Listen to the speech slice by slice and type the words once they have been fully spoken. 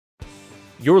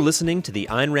You're listening to the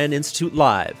Ayn Rand Institute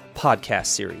Live podcast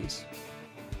series.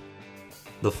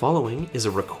 The following is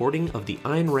a recording of the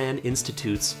Ayn Rand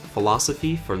Institute's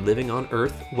Philosophy for Living on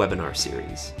Earth webinar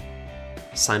series.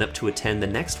 Sign up to attend the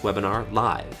next webinar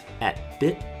live at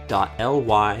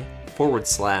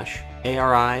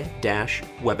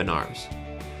bit.ly/ARI-webinars.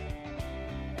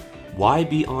 Why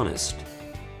Be Honest?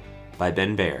 By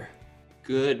Ben Baer.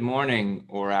 Good morning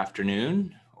or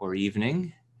afternoon or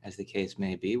evening, as the case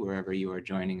may be, wherever you are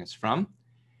joining us from.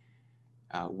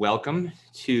 Welcome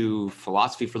to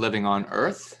Philosophy for Living on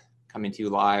Earth, coming to you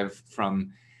live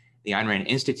from the Ayn Rand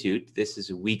Institute. This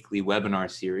is a weekly webinar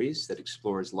series that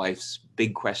explores life's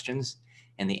big questions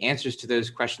and the answers to those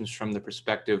questions from the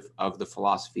perspective of the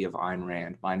philosophy of Ayn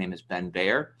Rand. My name is Ben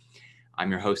Baer.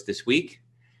 I'm your host this week.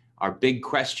 Our big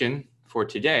question for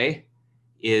today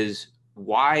is,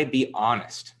 why be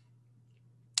honest?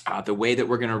 The way that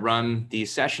we're going to run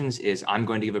these sessions is I'm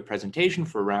going to give a presentation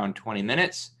for around 20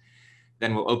 minutes.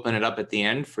 Then we'll open it up at the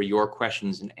end for your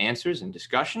questions and answers and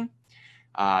discussion.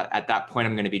 At that point,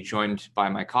 I'm going to be joined by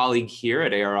my colleague here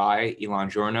at ARI,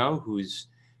 Ilan Jorno, who's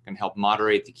going to help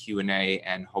moderate the Q&A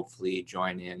and hopefully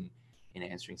join in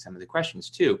answering some of the questions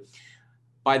too.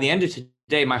 By the end of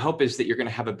today, my hope is that you're going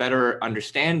to have a better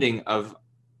understanding of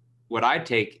what I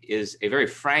take is a very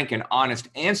frank and honest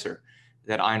answer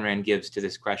that Ayn Rand gives to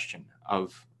this question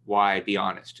of why be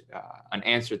honest, an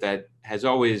answer that has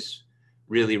always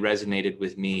really resonated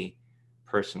with me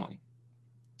personally.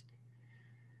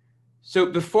 So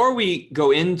before we go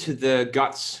into the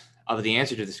guts of the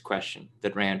answer to this question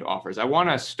that Rand offers, I want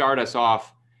to start us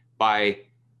off by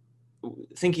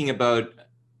thinking about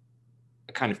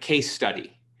a kind of case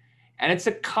study. And it's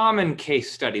a common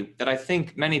case study that I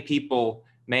think many people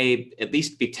may at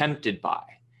least be tempted by.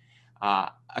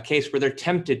 A case where they're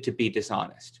tempted to be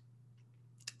dishonest.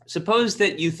 Suppose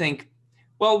that you think,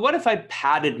 well, what if I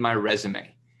padded my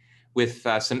resume with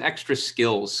some extra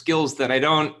skills that I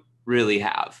don't really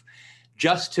have,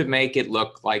 just to make it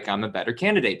look like I'm a better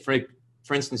candidate? For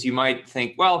instance, you might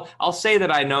think, well, I'll say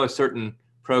that I know a certain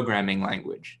programming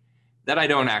language that I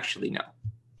don't actually know.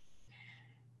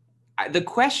 The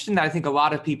question that I think a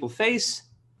lot of people face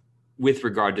with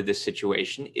regard to this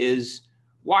situation is,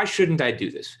 why shouldn't I do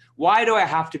this? Why do I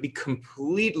have to be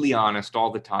completely honest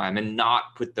all the time and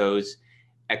not put those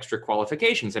extra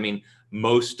qualifications? I mean,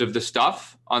 most of the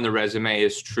stuff on the resume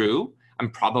is true. I'm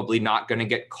probably not going to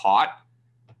get caught.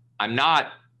 I'm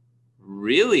not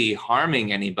really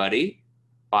harming anybody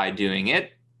by doing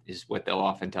it, is what they'll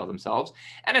often tell themselves.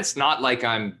 And it's not like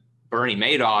I'm Bernie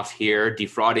Madoff here,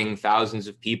 defrauding thousands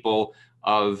of people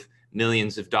of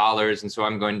millions of dollars, and so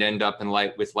I'm going to end up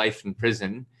with life in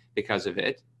prison because of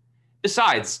it.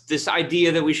 Besides, this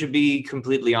idea that we should be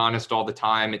completely honest all the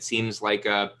time, it seems like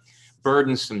a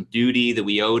burdensome duty that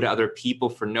we owe to other people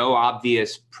for no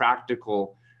obvious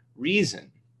practical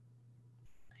reason.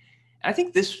 And I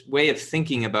think this way of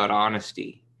thinking about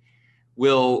honesty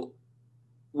will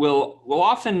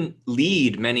often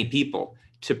lead many people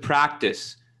to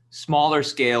practice smaller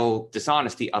scale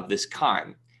dishonesty of this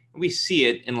kind. We see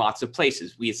it in lots of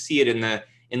places. We see it in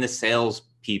the sales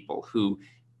people who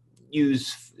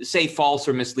say false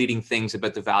or misleading things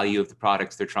about the value of the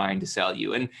products they're trying to sell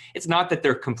you. And it's not that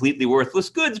they're completely worthless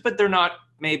goods, but they're not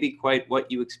maybe quite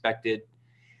what you expected.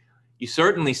 You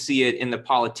certainly see it in the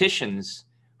politicians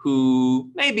who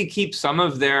maybe keep some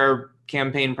of their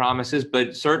campaign promises,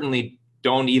 but certainly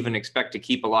don't even expect to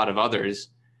keep a lot of others.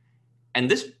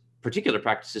 And this particular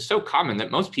practice is so common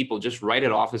that most people just write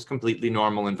it off as completely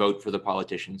normal and vote for the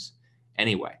politicians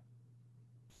anyway.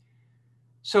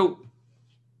 So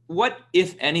what,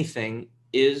 if anything,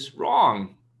 is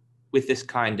wrong with this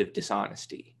kind of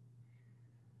dishonesty?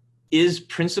 Is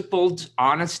principled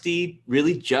honesty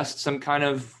really just some kind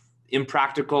of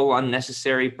impractical,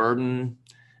 unnecessary burden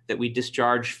that we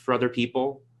discharge for other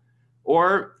people?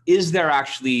 Or is there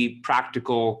actually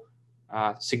practical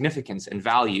significance and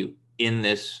value in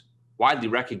this widely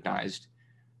recognized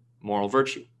moral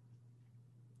virtue?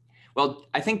 Well,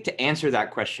 I think to answer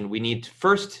that question, we need to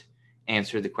first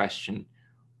answer the question,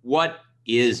 what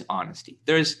is honesty?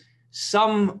 There's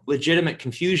some legitimate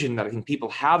confusion that I think people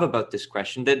have about this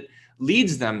question that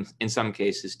leads them, in some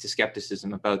cases, to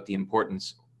skepticism about the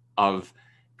importance of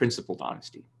principled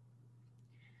honesty.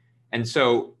 And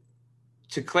so,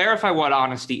 to clarify what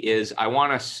honesty is, I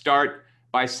want to start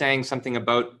by saying something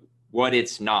about what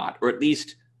it's not, or at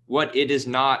least what it is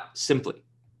not simply.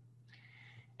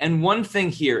 And one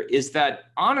thing here is that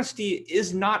honesty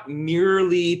is not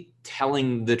merely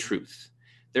telling the truth.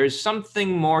 There's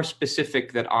something more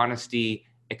specific that honesty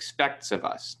expects of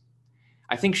us.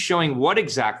 I think showing what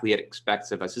exactly it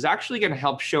expects of us is actually going to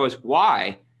help show us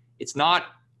why it's not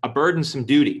a burdensome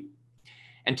duty.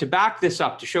 And to back this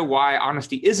up, to show why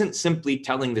honesty isn't simply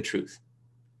telling the truth,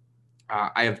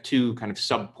 I have two kind of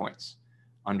sub-points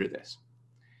under this.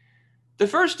 The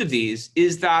first of these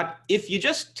is that if you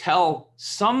just tell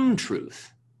some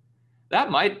truth,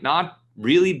 that might not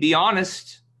really be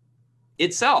honest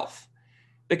itself,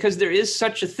 because there is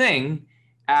such a thing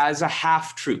as a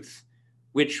half-truth,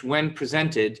 which when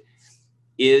presented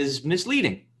is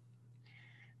misleading.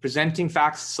 Presenting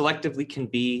facts selectively can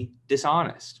be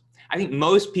dishonest. I think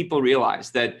most people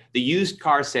realize that the used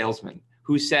car salesman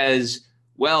who says,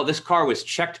 well, this car was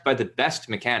checked by the best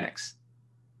mechanics,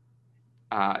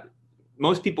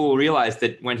 most people will realize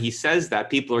that when he says that,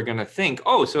 people are going to think,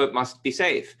 oh, so it must be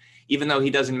safe, even though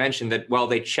he doesn't mention that, well,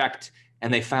 they checked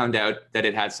and they found out that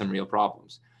it had some real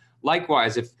problems.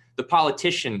 Likewise, if a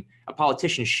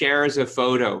politician shares a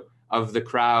photo of the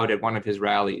crowd at one of his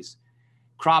rallies,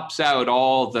 crops out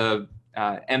all the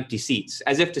empty seats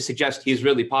as if to suggest he's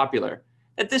really popular,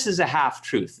 that this is a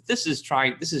half-truth. This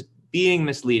is being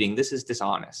misleading. This is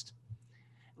dishonest.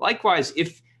 Likewise,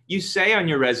 if you say on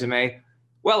your resume,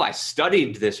 well, I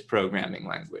studied this programming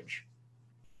language,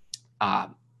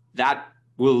 that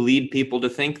will lead people to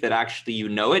think that actually you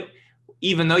know it,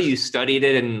 even though you studied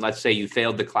it and let's say you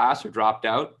failed the class or dropped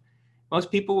out.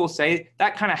 Most people will say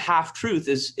that kind of half-truth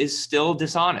is still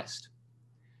dishonest.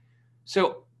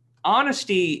 So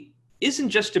honesty isn't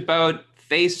just about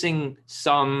facing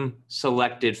some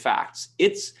selected facts.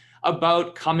 It's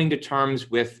about coming to terms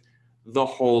with the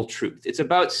whole truth. It's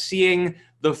about seeing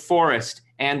the forest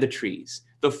and the trees,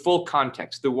 the full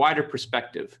context, the wider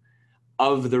perspective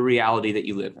of the reality that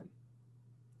you live in.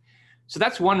 So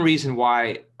that's one reason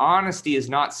why honesty is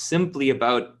not simply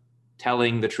about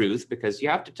telling the truth, because you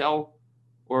have to tell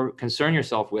or concern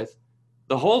yourself with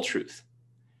the whole truth.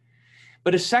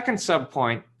 But a second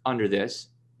subpoint under this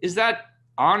is that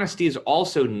honesty is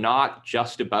also not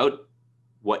just about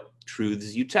what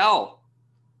truths you tell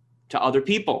to other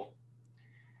people.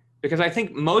 Because I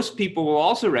think most people will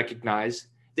also recognize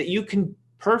that you can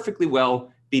perfectly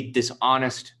well be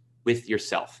dishonest with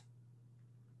yourself.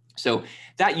 So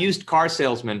that used car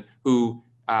salesman who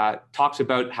talks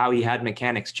about how he had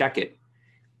mechanics check it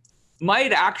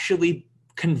might actually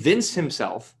convince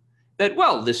himself that,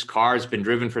 well, this car has been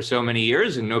driven for so many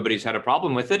years and nobody's had a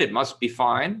problem with it. It must be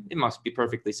fine. It must be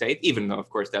perfectly safe, even though, of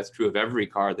course, that's true of every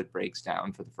car that breaks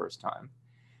down for the first time.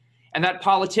 And that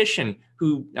politician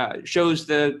who shows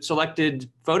the selected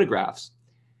photographs,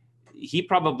 he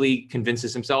probably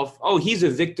convinces himself, oh, he's a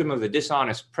victim of the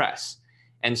dishonest press.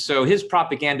 And so his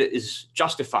propaganda is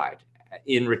justified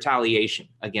in retaliation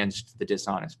against the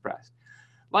dishonest press.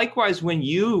 Likewise, when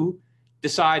you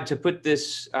decide to put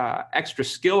this extra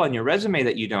skill on your resume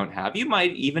that you don't have, you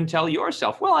might even tell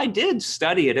yourself, well, I did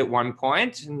study it at one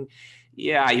point, and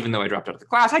yeah, even though I dropped out of the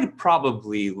class, I could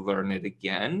probably learn it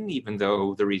again, even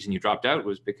though the reason you dropped out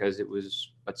was because it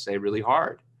was, let's say, really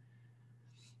hard.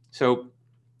 So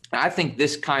I think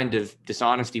this kind of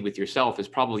dishonesty with yourself is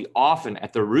probably often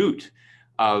at the root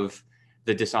of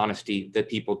the dishonesty that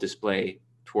people display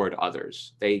toward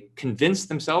others. They convince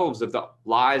themselves of the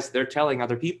lies they're telling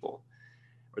other people,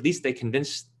 or at least they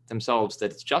convince themselves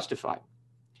that it's justified.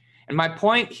 And my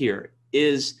point here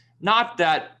is not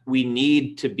that we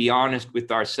need to be honest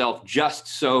with ourselves just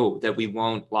so that we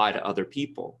won't lie to other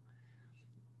people.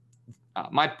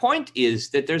 My point is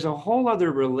that there's a whole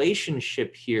other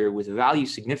relationship here with value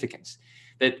significance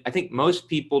that I think most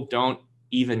people don't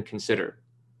even consider.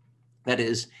 That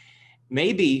is,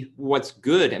 maybe what's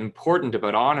good and important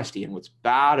about honesty and what's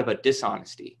bad about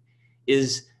dishonesty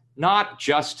is not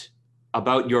just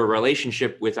about your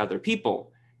relationship with other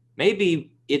people.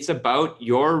 Maybe it's about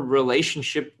your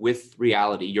relationship with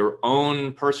reality, your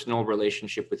own personal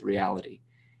relationship with reality.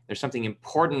 There's something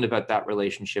important about that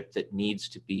relationship that needs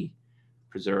to be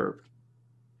preserved.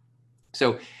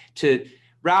 So to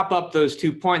wrap up those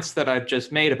 2 points that I've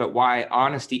just made about why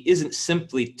honesty isn't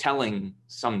simply telling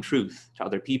some truth to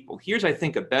other people, here's, I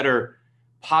think, a better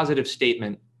positive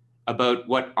statement about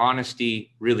what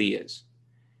honesty really is.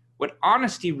 What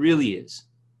honesty really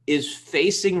is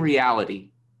facing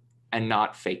reality and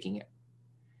not faking it.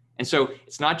 And so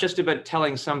it's not just about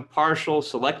telling some partial,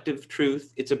 selective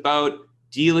truth. It's about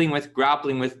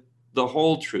grappling with the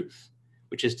whole truth,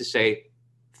 which is to say,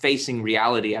 facing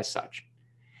reality as such.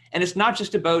 And it's not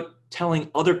just about telling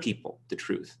other people the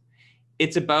truth.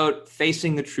 It's about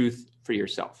facing the truth for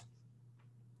yourself.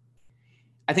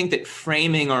 I think that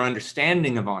framing our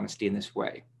understanding of honesty in this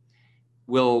way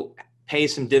will pay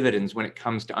some dividends when it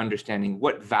comes to understanding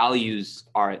what values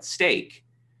are at stake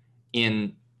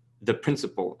in the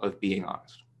principle of being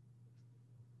honest.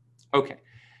 Okay,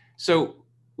 so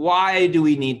why do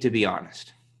we need to be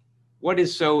honest? What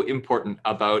is so important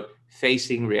about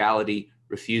facing reality,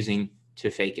 refusing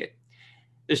to fake it?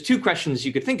 There's two questions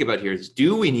you could think about here.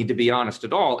 Do we need to be honest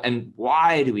at all? And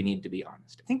why do we need to be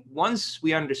honest? I think once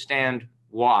we understand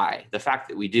why, the fact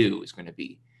that we do is going to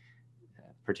be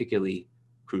particularly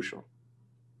crucial.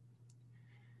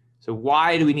 So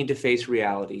why do we need to face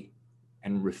reality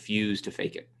and refuse to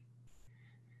fake it?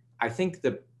 I think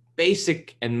the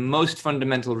basic and most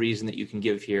fundamental reason that you can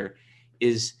give here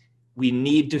is we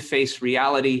need to face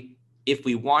reality if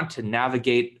we want to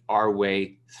navigate our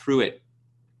way through it.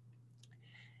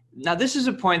 Now, this is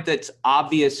a point that's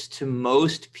obvious to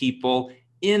most people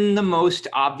in the most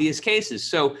obvious cases.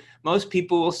 So most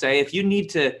people will say, if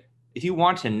you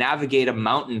want to navigate a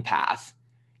mountain path,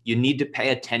 you need to pay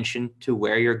attention to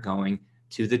where you're going,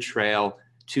 to the trail,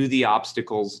 to the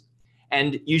obstacles,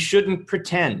 and you shouldn't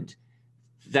pretend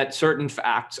that certain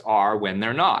facts are when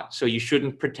they're not. So you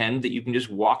shouldn't pretend that you can just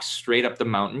walk straight up the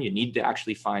mountain. You need to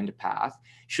actually find a path.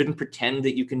 You shouldn't pretend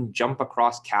that you can jump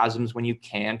across chasms when you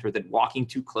can't, or that walking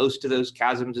too close to those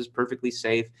chasms is perfectly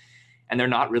safe, and they're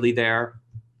not really there.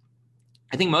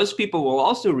 I think most people will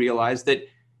also realize that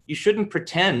you shouldn't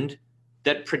pretend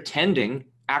that pretending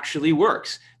actually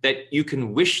works, that you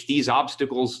can wish these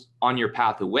obstacles on your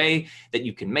path away, that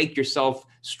you can make yourself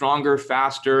stronger,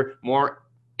 faster, more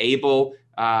able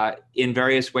in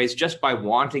various ways just by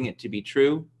wanting it to be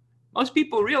true. Most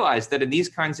people realize that in these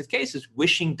kinds of cases,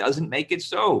 wishing doesn't make it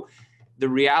so. The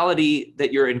reality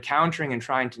that you're encountering and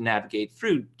trying to navigate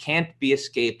through can't be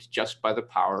escaped just by the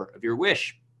power of your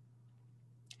wish.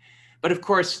 But of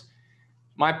course,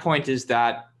 my point is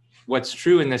that what's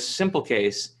true in this simple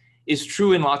case is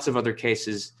true in lots of other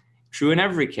cases, true in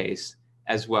every case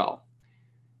as well.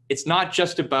 It's not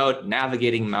just about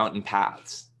navigating mountain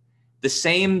paths. The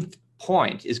same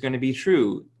point is going to be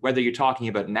true whether you're talking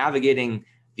about navigating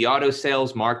the auto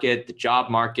sales market, the job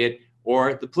market,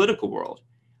 or the political world.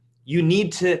 You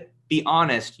need to be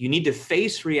honest. You need to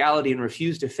face reality and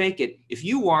refuse to fake it if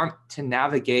you want to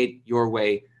navigate your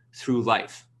way through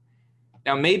life.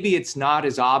 Now, maybe it's not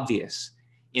as obvious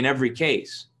in every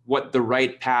case what the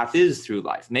right path is through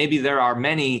life. Maybe there are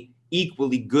many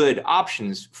equally good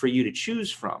options for you to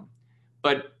choose from.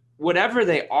 But whatever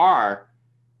they are,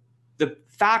 the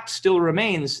fact still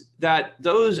remains that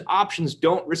those options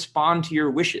don't respond to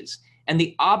your wishes. And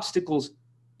the obstacles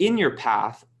in your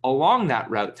path along that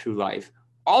route through life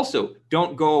also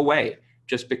don't go away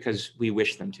just because we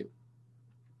wish them to.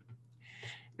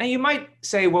 Now, you might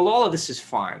say, well, all of this is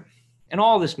fine and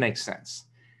all this makes sense.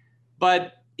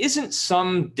 But isn't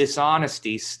some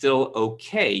dishonesty still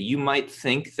okay? You might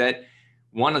think that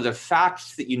one of the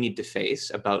facts that you need to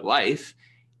face about life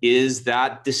is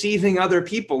that deceiving other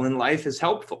people in life is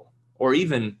helpful or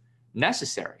even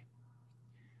necessary.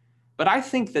 But I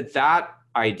think that that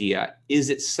idea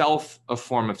is itself a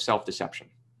form of self-deception,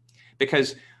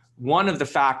 because one of the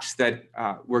facts that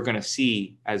we're going to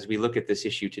see as we look at this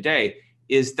issue today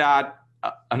is that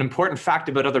an important fact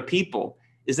about other people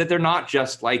is that they're not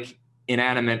just like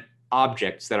inanimate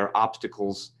objects that are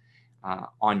obstacles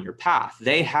on your path.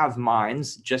 They have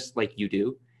minds just like you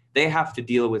do. They have to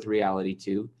deal with reality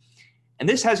too. And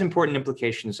this has important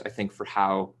implications, I think, for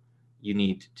how you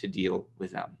need to deal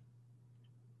with them.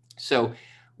 So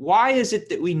why is it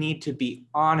that we need to be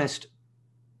honest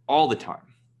all the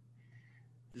time?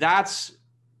 That's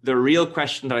the real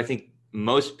question that I think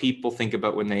most people think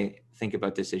about when they think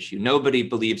about this issue. Nobody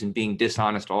believes in being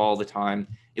dishonest all the time.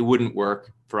 It wouldn't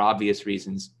work for obvious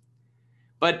reasons.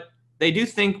 But they do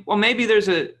think, well, maybe there's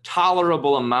a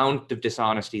tolerable amount of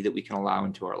dishonesty that we can allow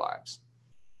into our lives.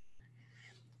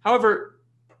 However,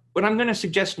 what I'm going to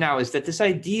suggest now is that this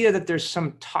idea that there's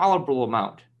some tolerable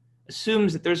amount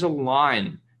assumes that there's a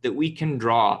line that we can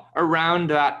draw around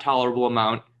that tolerable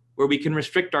amount where we can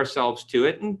restrict ourselves to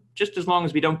it. And just as long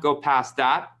as we don't go past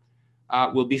that,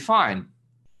 we'll be fine.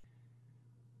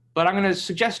 But I'm going to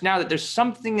suggest now that there's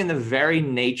something in the very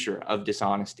nature of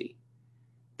dishonesty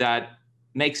that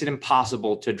makes it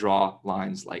impossible to draw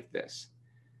lines like this.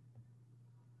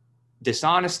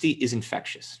 Dishonesty is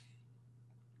infectious.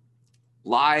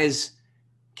 Lies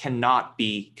cannot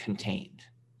be contained.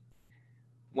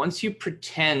 Once you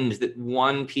pretend that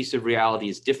one piece of reality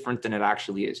is different than it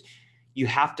actually is, you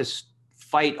have to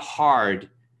fight hard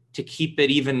to keep it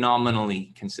even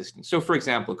nominally consistent. So for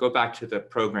example, go back to the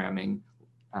programming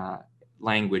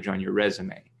language on your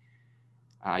resume.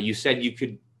 You said you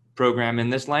could program in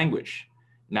this language.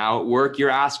 Now at work, you're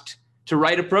asked to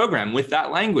write a program with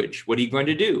that language. What are you going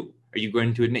to do? Are you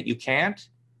going to admit you can't?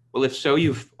 Well, if so,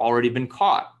 you've already been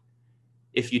caught.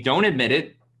 If you don't admit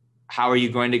it, how are you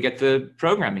going to get the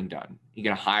programming done? You're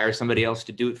going to hire somebody else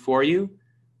to do it for you?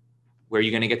 Where are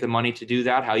you going to get the money to do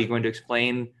that? How are you going to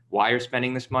explain why you're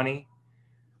spending this money?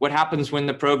 What happens when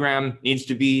the program needs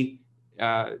to be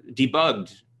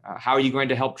debugged? How are you going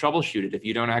to help troubleshoot it if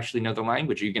you don't actually know the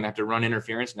language? Are you going to have to run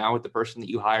interference now with the person that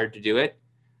you hired to do it?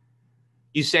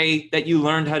 You say that you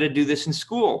learned how to do this in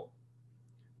school,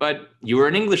 but you were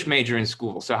an English major in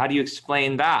school. So how do you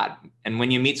explain that? And when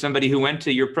you meet somebody who went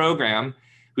to your program,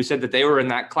 who said that they were in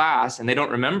that class and they don't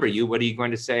remember you, what are you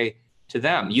going to say to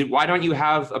them? Why don't you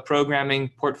have a programming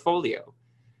portfolio?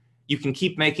 You can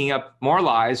keep making up more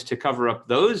lies to cover up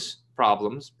those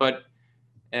problems, but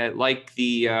like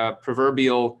the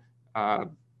proverbial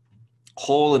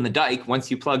hole in the dike,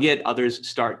 once you plug it, others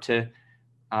start to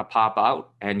pop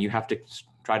out, and you have to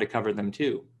try to cover them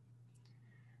too.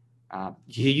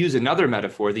 You use another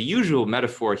metaphor. The usual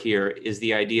metaphor here is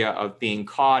the idea of being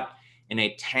caught in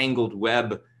a tangled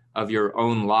web of your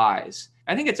own lies.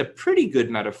 I think it's a pretty good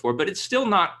metaphor, but it's still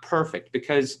not perfect,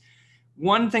 because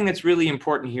one thing that's really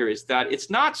important here is that it's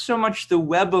not so much the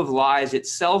web of lies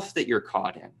itself that you're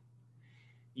caught in.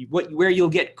 Where you'll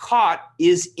get caught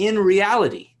is in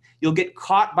reality. You'll get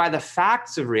caught by the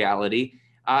facts of reality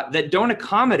that don't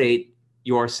accommodate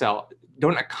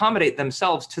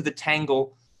themselves to the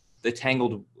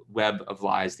tangled web of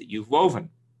lies that you've woven.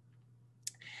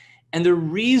 And the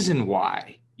reason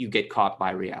why you get caught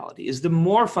by reality is the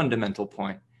more fundamental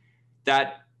point,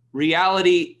 that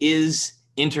reality is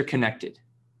interconnected.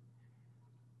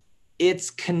 It's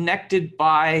connected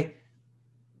by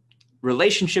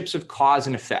relationships of cause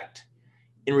and effect.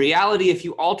 In reality, if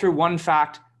you alter one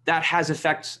fact, that has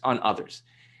effects on others.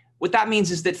 What that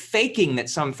means is that faking that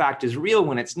some fact is real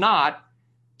when it's not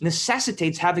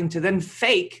necessitates having to then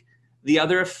fake the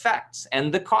other effects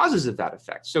and the causes of that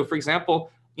effect. So for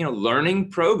example, learning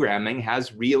programming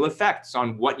has real effects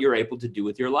on what you're able to do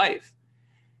with your life.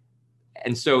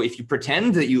 And so if you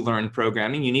pretend that you learn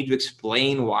programming, you need to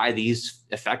explain why these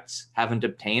effects haven't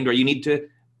obtained, or you need to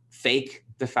fake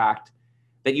the fact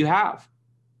that you have,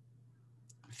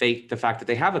 fake the fact that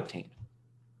they have obtained.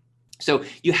 So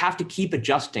you have to keep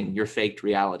adjusting your faked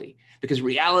reality, because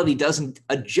reality doesn't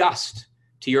adjust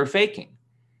to your faking.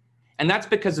 And that's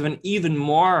because of an even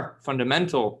more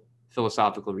fundamental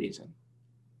philosophical reason.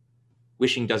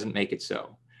 Wishing doesn't make it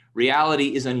so.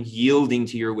 Reality is unyielding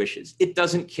to your wishes. It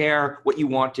doesn't care what you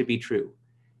want to be true.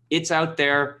 It's out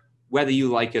there whether you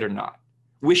like it or not.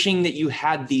 Wishing that you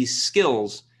had these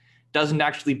skills doesn't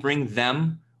actually bring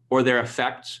them or their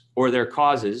effects or their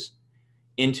causes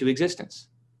into existence.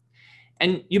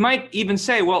 And you might even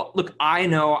say, well, look, I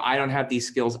know I don't have these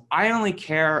skills. I only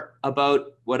care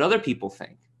about what other people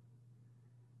think.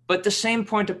 But the same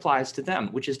point applies to them,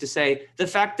 which is to say, the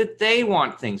fact that they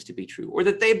want things to be true or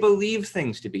that they believe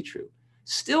things to be true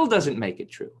still doesn't make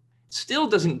it true, still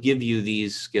doesn't give you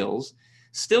these skills,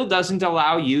 still doesn't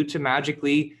allow you to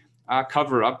magically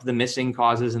cover up the missing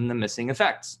causes and the missing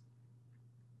effects.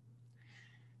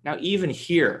 Now, even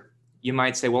here, you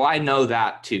might say, well, I know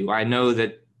that too. I know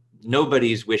that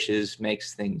nobody's wishes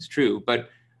makes things true, but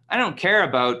I don't care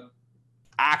about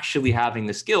actually having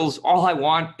the skills. All I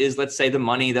want is, let's say, the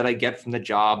money that I get from the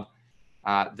job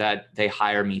that they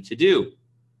hire me to do.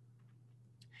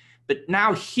 But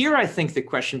now here, I think the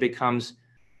question becomes,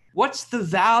 what's the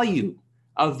value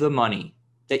of the money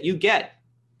that you get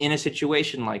in a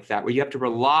situation like that, where you have to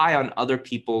rely on other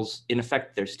people's, in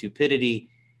effect, their stupidity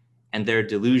and their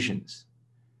delusions?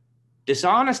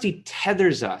 Dishonesty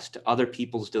tethers us to other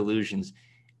people's delusions.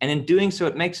 And in doing so,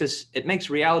 it makes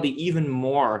reality even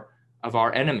more of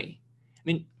our enemy. I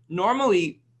mean,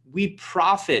 normally we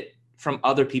profit from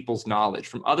other people's knowledge,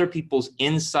 from other people's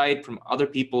insight, from other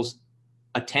people's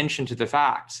attention to the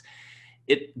facts.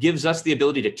 It gives us the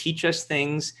ability to teach us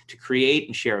things, to create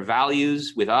and share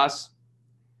values with us.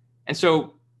 And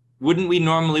so wouldn't we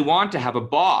normally want to have a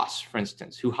boss, for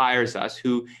instance, who hires us,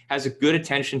 who has a good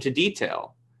attention to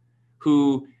detail,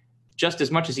 who, just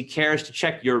as much as he cares to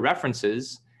check your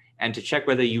references and to check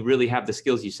whether you really have the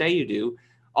skills you say you do,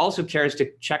 also cares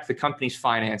to check the company's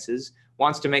finances,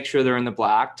 wants to make sure they're in the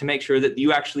black, to make sure that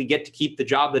you actually get to keep the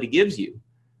job that he gives you?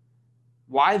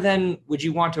 Why then would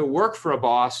you want to work for a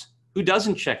boss who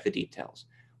doesn't check the details?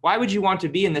 Why would you want to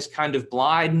be in this kind of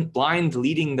blind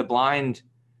leading the blind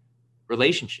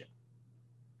relationship?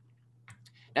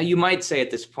 Now, you might say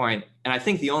at this point, and I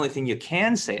think the only thing you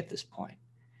can say at this point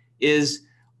is,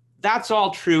 that's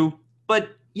all true,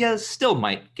 but you still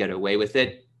might get away with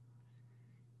it.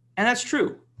 And that's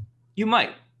true. You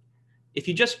might. If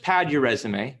you just pad your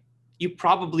resume, you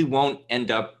probably won't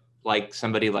end up like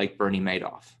somebody like Bernie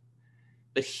Madoff.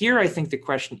 But here, I think the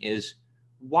question is,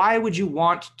 why would you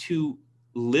want to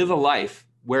live a life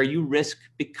where you risk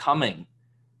becoming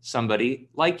somebody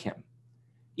like him?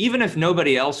 Even if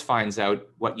nobody else finds out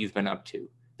what you've been up to,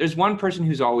 there's one person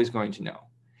who's always going to know,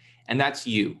 and that's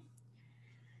you.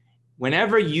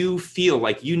 Whenever you feel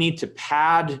like you need to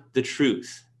pad the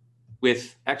truth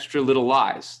with extra little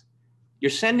lies,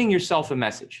 you're sending yourself a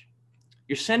message.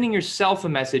 You're sending yourself a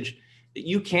message that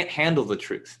you can't handle the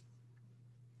truth.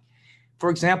 For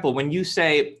example, when you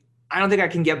say, I don't think I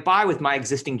can get by with my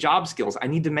existing job skills, I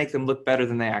need to make them look better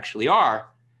than they actually are,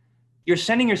 you're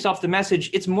sending yourself the message,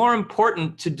 it's more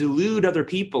important to delude other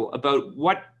people about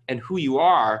what and who you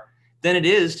are than it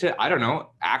is to, I don't know,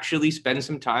 actually spend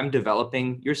some time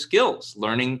developing your skills,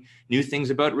 learning new things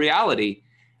about reality,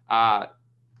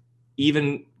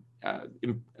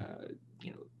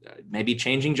 maybe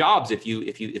changing jobs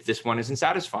if this one isn't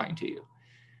satisfying to you.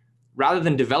 Rather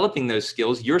than developing those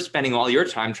skills, you're spending all your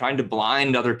time trying to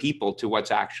blind other people to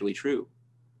what's actually true.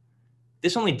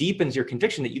 This only deepens your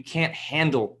conviction that you can't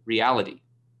handle reality.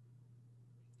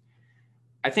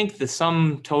 I think the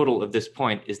sum total of this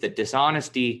point is that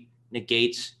dishonesty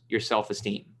negates your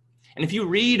self-esteem. And if you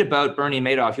read about Bernie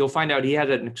Madoff, you'll find out he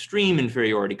had an extreme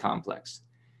inferiority complex.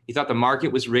 He thought the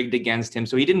market was rigged against him,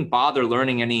 so he didn't bother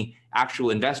learning any actual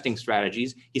investing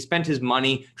strategies. He spent his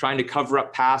money trying to cover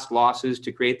up past losses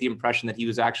to create the impression that he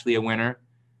was actually a winner.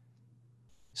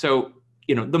 So,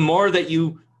 the more that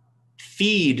you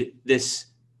feed this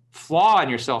flaw in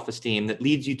your self-esteem that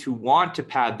leads you to want to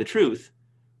pad the truth,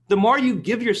 the more you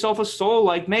give yourself a soul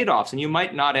like Madoff's, and you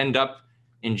might not end up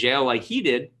in jail like he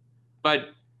did, but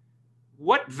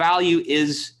what value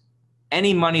is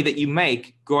any money that you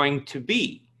make going to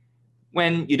be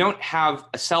when you don't have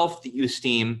a self that you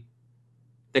esteem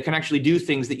that can actually do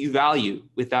things that you value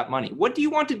with that money? What do you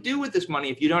want to do with this money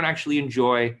if you don't actually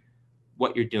enjoy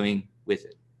what you're doing with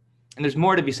it? And there's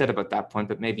more to be said about that point,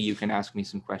 but maybe you can ask me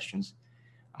some questions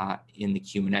in the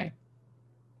Q&A.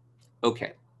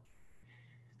 Okay.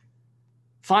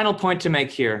 Final point to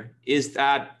make here is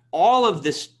that all of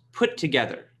this put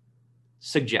together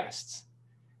suggests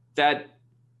that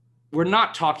we're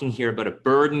not talking here about a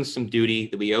burdensome duty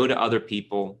that we owe to other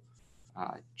people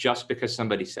just because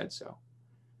somebody said so.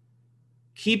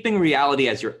 Keeping reality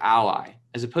as your ally,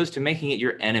 as opposed to making it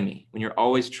your enemy when you're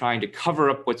always trying to cover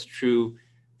up what's true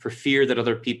for fear that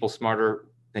other people smarter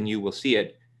than you will see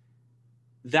it,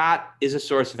 that is a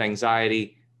source of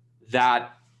anxiety.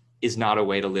 That is not a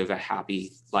way to live a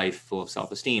happy life full of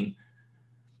self-esteem.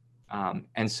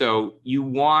 And so you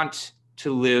want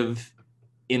to live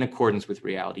in accordance with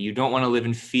reality. You don't want to live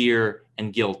in fear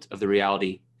and guilt of the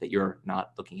reality that you're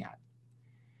not looking at.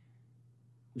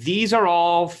 These are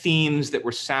all themes that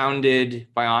were sounded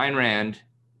by Ayn Rand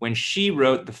when she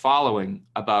wrote the following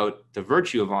about the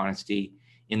virtue of honesty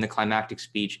in the climactic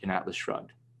speech in Atlas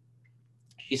Shrugged.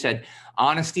 She said,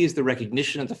 honesty is the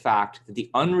recognition of the fact that the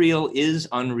unreal is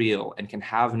unreal and can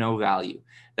have no value,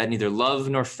 that neither love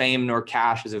nor fame nor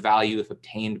cash is a value if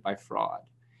obtained by fraud,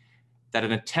 that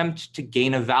an attempt to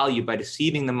gain a value by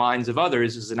deceiving the minds of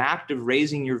others is an act of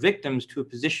raising your victims to a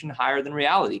position higher than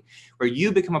reality, where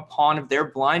you become a pawn of their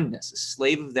blindness, a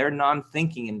slave of their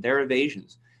non-thinking and their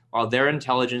evasions, while their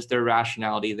intelligence, their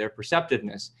rationality, their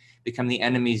perceptiveness become the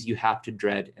enemies you have to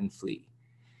dread and flee.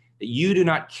 That you do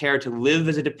not care to live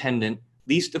as a dependent,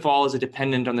 least of all as a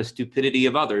dependent on the stupidity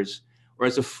of others, or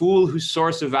as a fool whose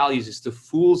source of values is the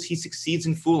fools he succeeds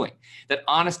in fooling. That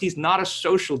honesty is not a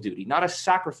social duty, not a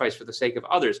sacrifice for the sake of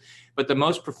others, but the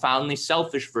most profoundly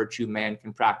selfish virtue man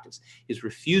can practice, his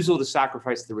refusal to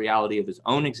sacrifice the reality of his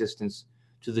own existence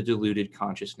to the deluded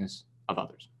consciousness of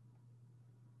others.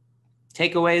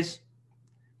 Takeaways.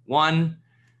 1,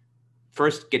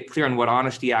 first, get clear on what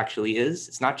honesty actually is.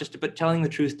 It's not just about telling the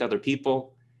truth to other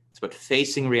people. It's about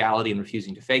facing reality and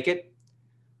refusing to fake it.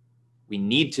 We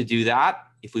need to do that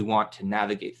if we want to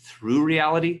navigate through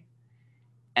reality.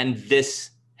 And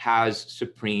this has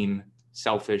supreme,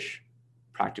 selfish,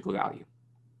 practical value.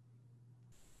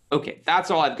 Okay,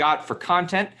 that's all I've got for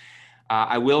content.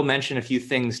 I will mention a few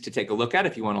things to take a look at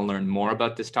if you want to learn more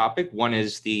about this topic. One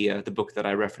is the book that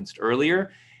I referenced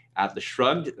earlier, Atlas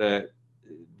Shrugged.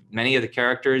 Many of the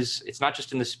characters, it's not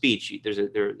just in the speech. There's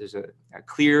a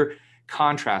clear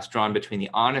contrast drawn between the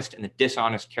honest and the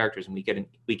dishonest characters, and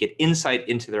we get insight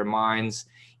into their minds,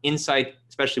 insight,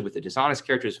 especially with the dishonest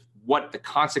characters, what the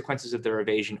consequences of their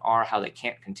evasion are, how they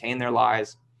can't contain their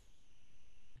lies.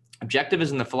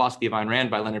 Objectivism, the Philosophy of Ayn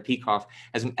Rand by Leonard Peikoff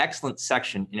has an excellent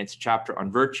section in its chapter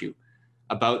on virtue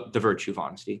about the virtue of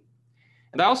honesty.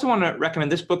 And I also want to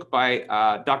recommend this book by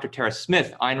Dr. Tara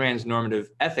Smith, Ayn Rand's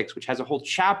Normative Ethics, which has a whole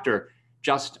chapter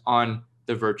just on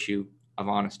the virtue of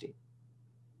honesty.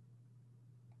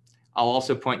 I'll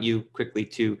also point you quickly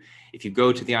to, if you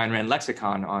go to the Ayn Rand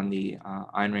lexicon on the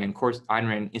Ayn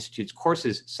Rand Institute's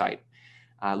courses site,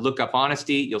 look up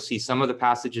honesty. You'll see some of the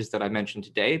passages that I mentioned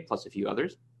today, plus a few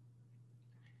others.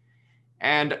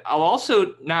 And I'll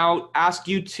also now ask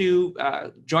you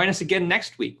to join us again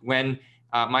next week when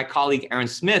my colleague Aaron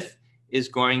Smith is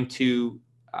going to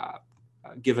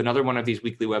give another one of these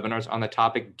weekly webinars on the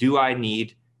topic, Do I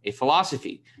Need a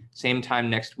Philosophy? Same time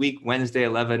next week, Wednesday,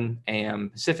 11 a.m.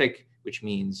 Pacific, which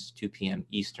means 2 p.m.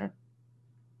 Eastern.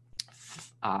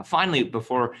 Finally,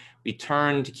 before we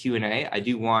turn to Q&A, I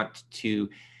do want to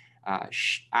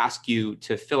ask you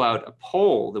to fill out a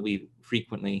poll that we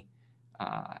frequently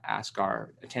ask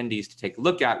our attendees to take a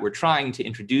look at. We're trying to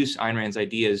introduce Ayn Rand's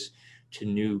ideas to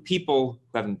new people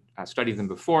who haven't studied them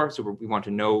before. So we want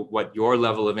to know what your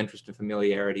level of interest and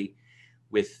familiarity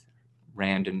with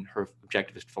Rand and her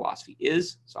objectivist philosophy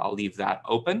is. So I'll leave that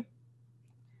open.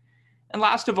 And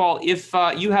last of all, if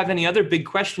you have any other big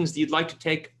questions that you'd like to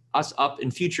take us up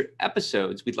in future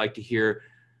episodes, we'd like to hear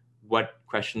what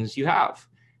questions you have.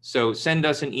 So send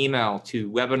us an email to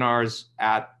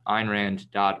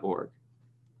webinars@aynrand.org.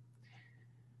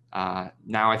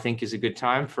 Now I think is a good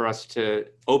time for us to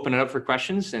open it up for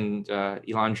questions, and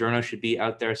Ilan Cherno should be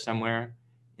out there somewhere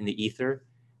in the ether.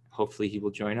 Hopefully he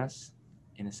will join us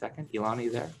in a second. Ilan, are you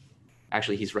there?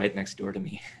 Actually, he's right next door to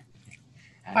me.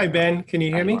 Hi, Ben. Can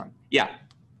you hear me? Yeah.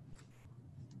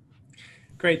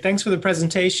 Great. Thanks for the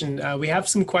presentation. We have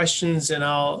some questions, and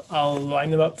I'll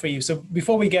line them up for you. So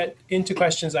before we get into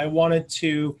questions, I wanted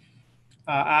to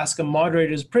ask a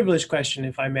moderator's privilege question,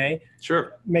 if I may.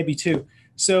 Sure. Maybe two.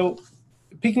 So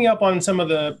picking up on some of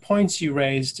the points you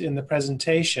raised in the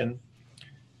presentation,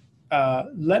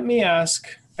 let me ask,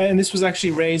 and this was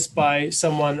actually raised by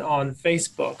someone on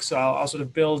Facebook, so I'll sort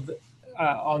of build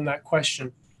on that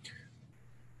question.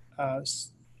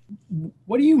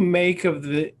 What do you make of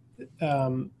the,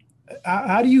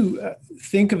 how do you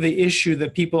think of the issue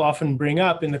that people often bring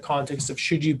up in the context of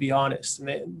should you be honest?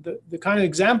 And the kind of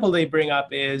example they bring up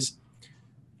is,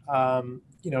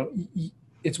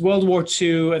 it's World War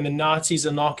II and the Nazis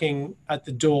are knocking at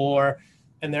the door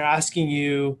and they're asking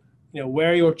you,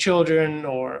 where are your children,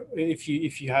 or if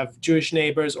you have Jewish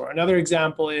neighbors. Or another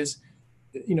example is,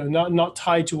 not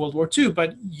tied to World War II,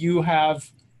 but you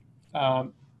have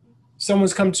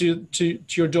someone's come to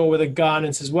your door with a gun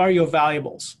and says, where are your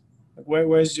valuables?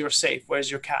 Where's your safe? Where's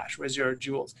your cash? Where's your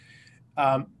jewels?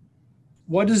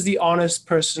 What does the honest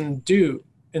person do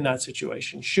in that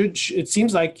situation? It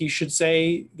seems like you should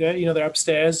say that, they're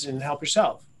upstairs and help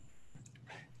yourself.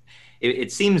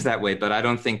 It seems that way, but I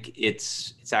don't think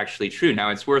it's actually true. Now,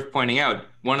 it's worth pointing out,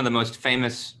 one of the most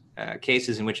famous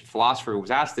cases in which a philosopher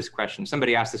was asked this question,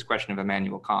 somebody asked this question of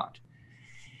Immanuel Kant.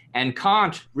 And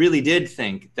Kant really did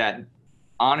think that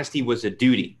honesty was a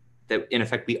duty that, in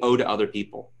effect, we owe to other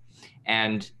people.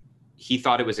 And he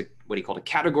thought it was what he called a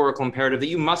categorical imperative that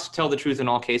you must tell the truth in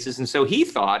all cases. And so he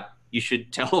thought you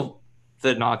should tell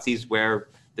the Nazis where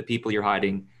the people you're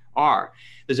hiding are.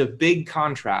 There's a big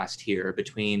contrast here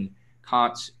between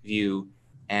Kant's view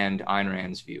and Ayn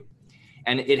Rand's view.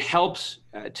 And it helps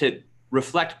to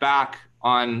reflect back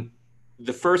on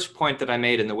the first point that I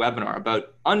made in the webinar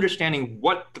about understanding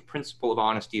what the principle of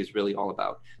honesty is really all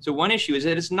about. So one issue is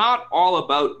that it's not all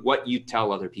about what you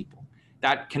tell other people.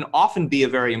 That can often be a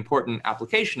very important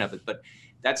application of it, but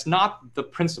that's not the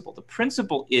principle. The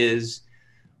principle is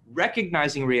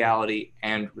recognizing reality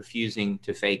and refusing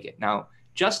to fake it. Now,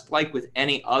 just like with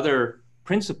any other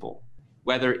principle,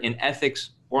 whether in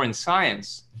ethics or in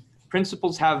science,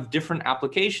 principles have different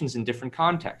applications in different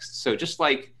contexts. So just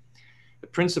like the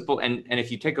principle, and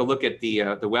if you take a look at the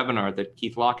webinar that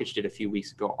Keith Lockitch did a few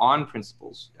weeks ago on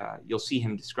principles, you'll see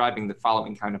him describing the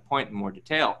following kind of point in more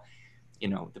detail.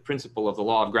 The principle of the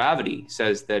law of gravity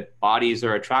says that bodies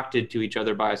are attracted to each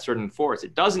other by a certain force.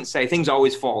 It doesn't say things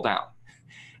always fall down.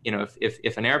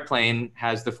 If an airplane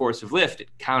has the force of lift, it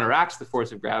counteracts the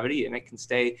force of gravity and it can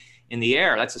stay in the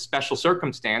air. That's a special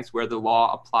circumstance where the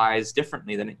law applies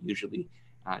differently than it usually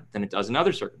than it does in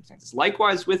other circumstances.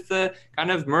 Likewise with the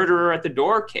kind of murderer at the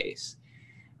door case.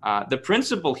 The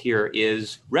principle here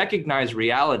is recognize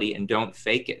reality and don't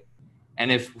fake it.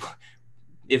 And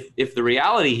if the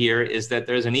reality here is that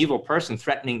there's an evil person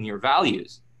threatening your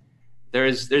values,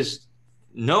 there's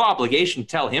no obligation to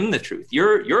tell him the truth.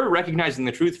 You're recognizing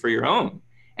the truth for your own,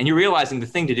 and you're realizing the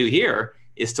thing to do here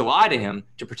is to lie to him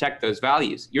to protect those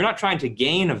values. You're not trying to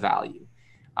gain a value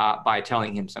by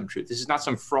telling him some truth. This is not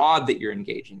some fraud that you're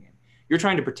engaging in. You're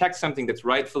trying to protect something that's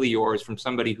rightfully yours from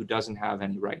somebody who doesn't have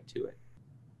any right to it.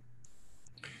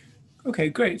 Okay,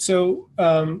 great. So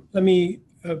let me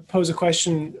pose a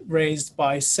question raised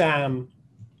by Sam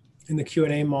in the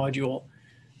Q&A module.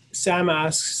 Sam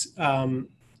asks, how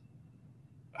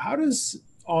does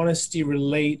honesty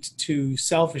relate to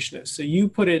selfishness? So you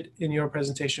put it in your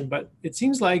presentation, but it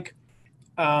seems like,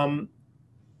 I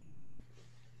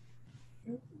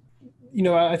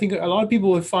think a lot of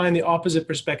people would find the opposite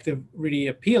perspective really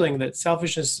appealing, that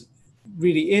selfishness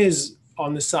really is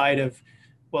on the side of,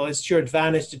 well, it's your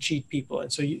advantage to cheat people.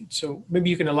 And so maybe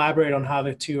you can elaborate on how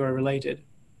the two are related.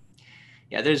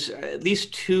 Yeah, there's at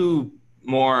least two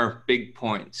more big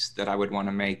points that I would want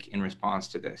to make in response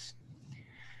to this.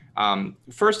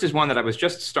 First is one that I was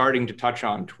just starting to touch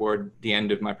on toward the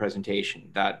end of my presentation,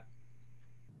 that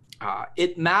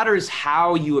it matters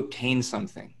how you obtain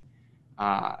something.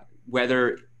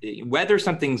 Whether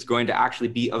something's going to actually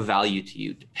be of value to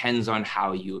you depends on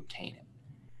how you obtain it.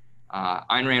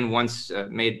 Ayn Rand once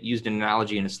used an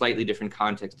analogy in a slightly different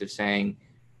context of saying,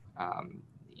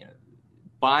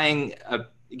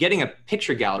 getting a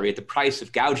picture gallery at the price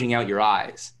of gouging out your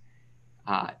eyes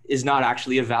is not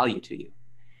actually of value to you.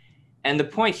 And the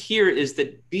point here is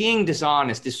that being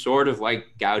dishonest is sort of like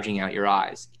gouging out your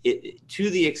eyes, to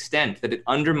the extent that it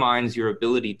undermines your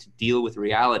ability to deal with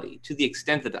reality, to the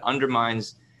extent that it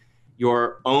undermines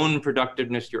your own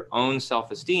productiveness, your own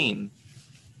self-esteem.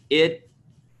 It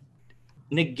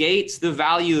negates the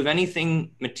value of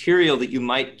anything material that you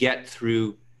might get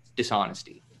through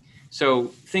dishonesty. So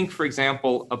think, for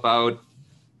example, about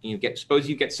suppose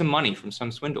you get some money from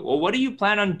some swindle. Well, what do you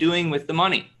plan on doing with the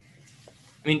money?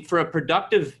 I mean, for a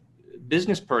productive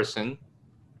business person,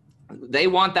 they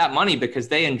want that money because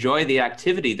they enjoy the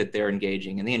activity that they're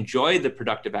engaging, and they enjoy the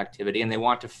productive activity, and they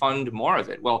want to fund more of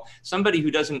it. Well, somebody who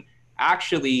doesn't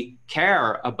actually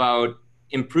care about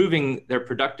improving their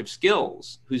productive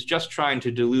skills, who's just trying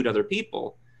to delude other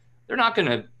people, they're not going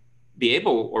to be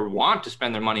able or want to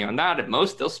spend their money on that. At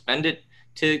most, they'll spend it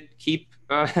to keep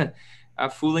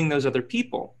fooling those other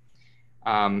people.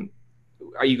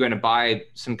 Are you going to buy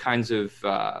some kinds of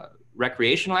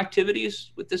recreational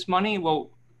activities with this money?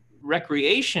 Well,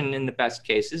 recreation in the best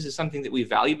cases is something that we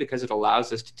value because it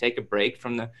allows us to take a break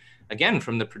from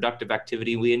the productive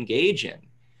activity we engage in.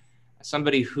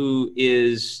 Somebody who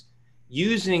is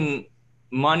using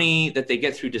money that they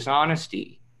get through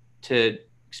dishonesty to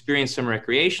experience some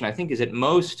recreation, I think, is at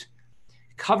most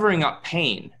covering up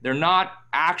pain. They're not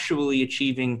actually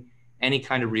achieving any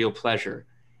kind of real pleasure.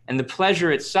 And the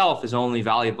pleasure itself is only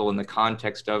valuable in the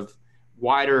context of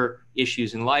wider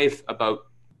issues in life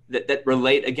that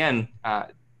relate, again,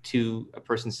 to a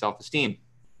person's self-esteem.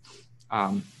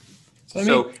 Can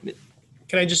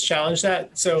I just challenge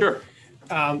that? So, sure.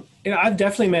 I've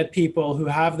definitely met people who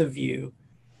have the view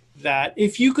that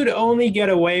if you could only get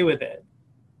away with it,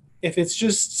 if it's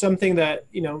just something that,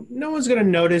 no one's going to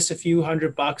notice a few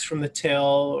 $100 from the till,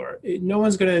 or no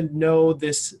one's going to know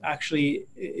this actually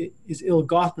is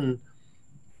ill-gotten,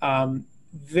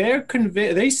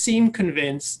 they seem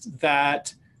convinced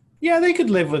that, yeah, they could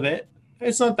live with it.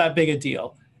 It's not that big a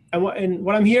deal. And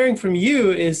what I'm hearing from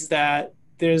you is that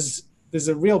there's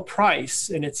a real price,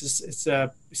 and it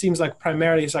seems like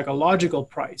primarily a psychological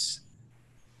price.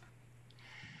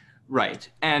 Right.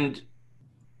 And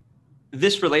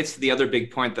this relates to the other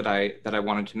big point that I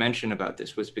wanted to mention about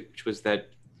this, which was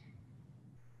that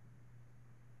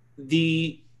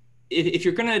if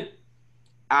you're going to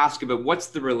ask about what's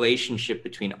the relationship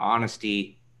between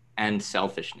honesty and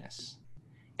selfishness,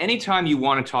 anytime you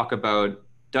want to talk about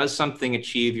does something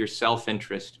achieve your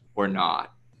self-interest or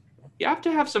not, you have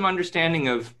to have some understanding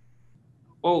of,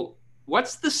 well,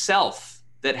 what's the self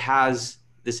that has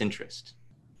this interest?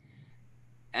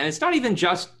 And it's not even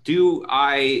just do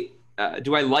I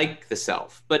like the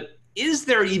self, but is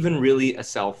there even really a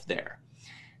self there?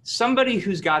 Somebody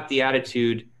who's got the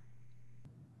attitude,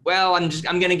 well, I'm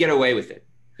going to get away with it,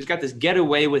 who's got this get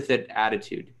away with it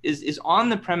attitude, is on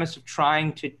the premise of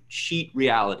trying to cheat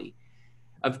reality,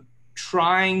 of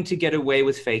trying to get away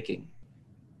with faking.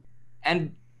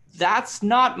 And that's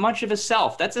not much of a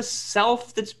self. That's a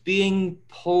self that's being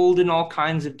pulled in all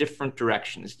kinds of different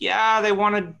directions. Yeah, they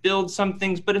want to build some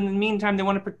things, but in the meantime, they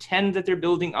want to pretend that they're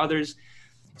building others.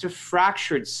 It's a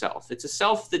fractured self. It's a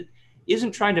self that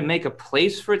isn't trying to make a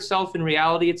place for itself in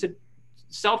reality. It's a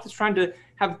self that's trying to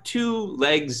have two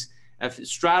legs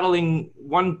straddling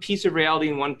one piece of reality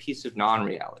and one piece of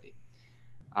non-reality.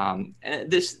 And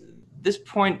this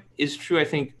point is true, I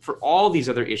think, for all these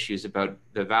other issues about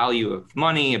the value of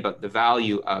money, about the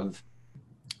value of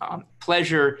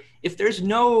pleasure. If there's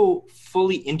no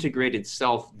fully integrated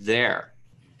self there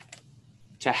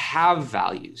to have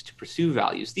values, to pursue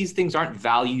values, these things aren't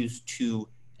values to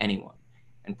anyone.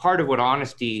 And part of what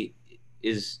honesty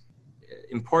is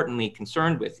importantly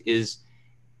concerned with is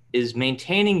is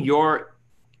maintaining your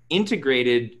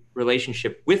integrated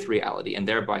relationship with reality and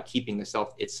thereby keeping the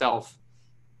self itself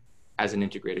as an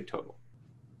integrated total.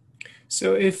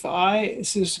 So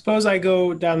suppose I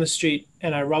go down the street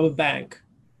and I rob a bank,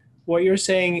 what you're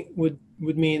saying would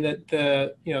mean that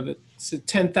the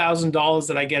 $10,000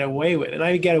 that I get away with, and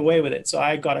I get away with it. So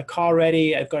I got a car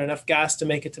ready, I've got enough gas to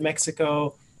make it to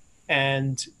Mexico,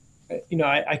 and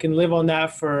I can live on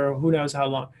that for who knows how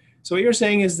long. So what you're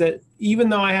saying is that even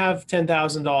though I have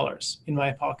 $10,000 in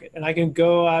my pocket and I can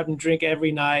go out and drink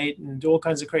every night and do all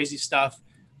kinds of crazy stuff,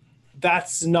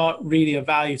 that's not really a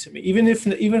value to me. Even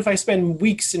if I spend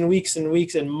weeks and weeks and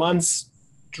weeks and months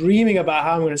dreaming about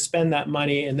how I'm going to spend that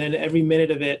money, and then every minute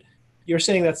of it, you're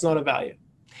saying that's not a value.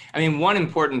 I mean, one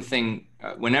important thing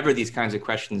whenever these kinds of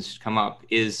questions come up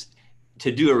is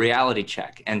to do a reality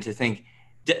check and to think,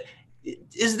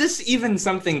 is this even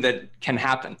something that can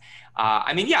happen?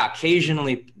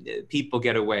 Occasionally people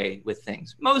get away with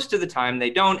things. Most of the time they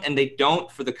don't, and they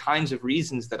don't for the kinds of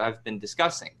reasons that I've been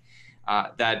discussing.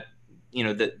 The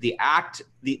act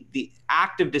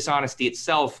of dishonesty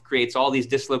itself creates all these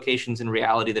dislocations in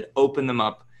reality that open them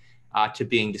up to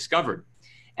being discovered.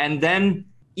 And then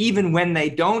even when they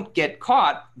don't get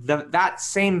caught, that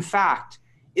same fact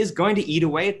is going to eat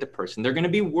away at the person. They're going to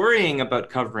be worrying about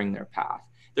covering their path.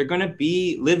 They're going to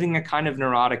be living a kind of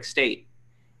neurotic state.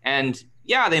 And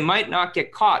yeah, they might not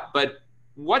get caught, but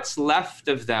what's left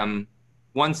of them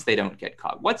once they don't get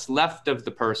caught? What's left of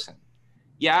the person?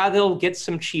 Yeah, they'll get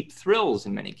some cheap thrills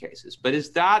in many cases, but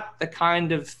is that the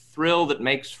kind of thrill that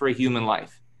makes for a human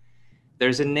life?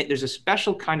 There's a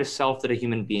special kind of self that a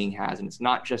human being has, and it's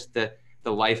not just the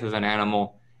life of an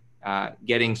animal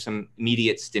getting some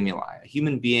immediate stimuli. A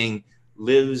human being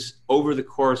lives over the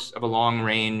course of a long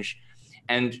range,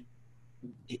 and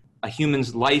a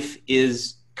human's life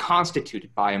is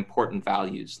constituted by important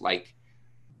values like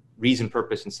reason,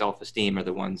 purpose, and self-esteem are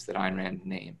the ones that Ayn Rand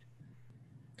named.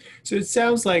 So it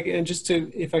sounds like, and just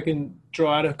if I can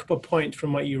draw out a couple of points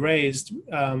from what you raised,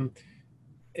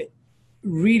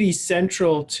 really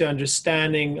central to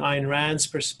understanding Ayn Rand's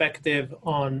perspective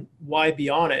on why be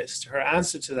honest, her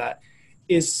answer to that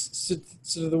is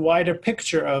sort of the wider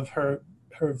picture of her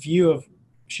view of,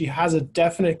 she has a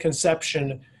definite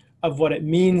conception of what it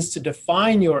means to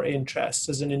define your interests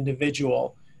as an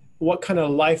individual, what kind of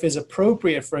life is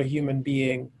appropriate for a human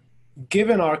being,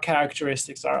 given our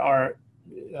characteristics, our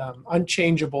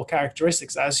unchangeable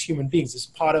characteristics as human beings. It's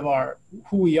part of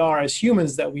who we are as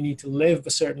humans that we need to live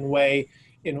a certain way,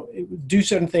 do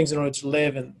certain things in order to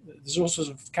live. And there's all sorts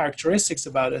of characteristics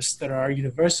about us that are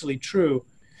universally true.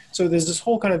 So there's this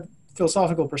whole kind of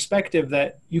philosophical perspective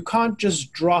that you can't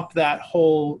just drop that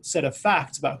whole set of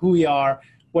facts about who we are,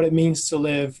 what it means to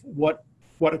live, what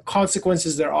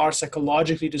consequences there are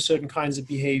psychologically to certain kinds of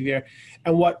behavior,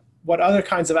 and what other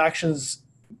kinds of actions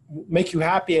make you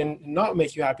happy and not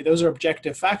make you happy. Those are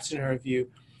objective facts in her view.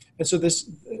 And so this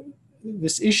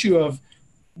issue of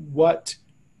what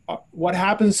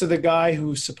happens to the guy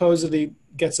who supposedly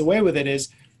gets away with it is,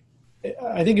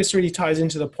 I think this really ties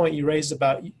into the point you raised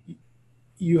about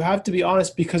you have to be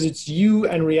honest because it's you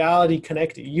and reality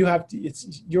connected.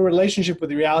 It's your relationship with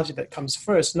the reality that comes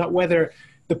first, not whether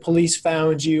the police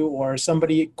found you or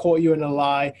somebody caught you in a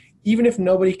lie. Even if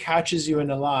nobody catches you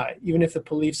in a lie, even if the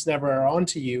police never are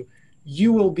onto you,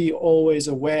 you will be always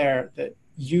aware that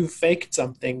you faked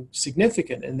something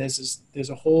significant. And there's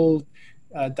a whole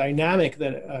dynamic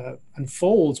that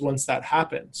unfolds once that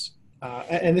happens.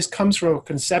 And this comes from a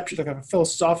conception, like a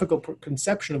philosophical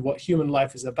conception of what human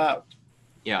life is about.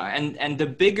 Yeah, and the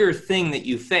bigger thing that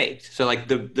you faked, so like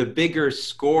the bigger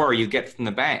score you get from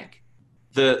the bank,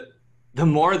 the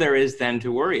more there is then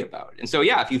to worry about. And so,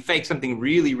 yeah, if you fake something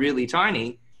really, really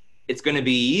tiny, it's going to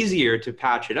be easier to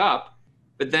patch it up.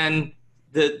 But then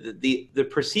the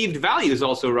perceived value is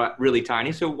also really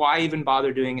tiny. So why even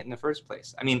bother doing it in the first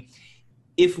place? I mean,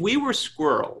 if we were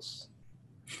squirrels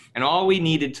and all we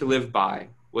needed to live by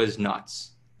was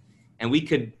nuts, and we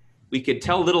could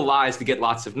tell little lies to get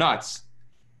lots of nuts,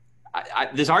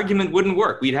 this argument wouldn't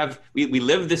work. We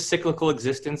live this cyclical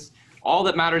existence. All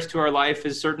that matters to our life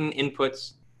is certain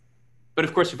inputs. But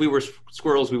of course, if we were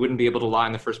squirrels, we wouldn't be able to lie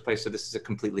in the first place. So this is a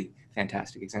completely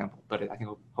fantastic example, but I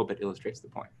hope it illustrates the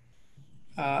point.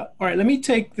 All right, let me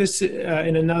take this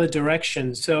in another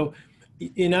direction. So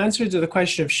in answer to the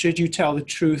question of should you tell the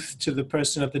truth to the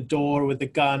person at the door with the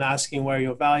gun asking where are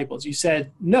your valuables, you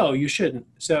said, no, you shouldn't.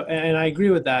 So, and I agree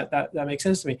with that. That makes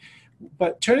sense to me.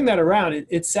 But turning that around,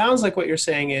 it sounds like what you're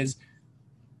saying is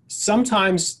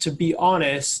sometimes to be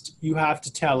honest, you have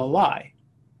to tell a lie.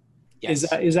 Yes.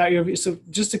 Is that your view? So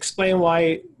just explain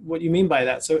what you mean by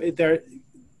that. So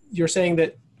you're saying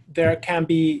that there can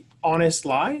be honest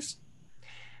lies?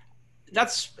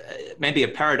 That's maybe a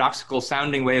paradoxical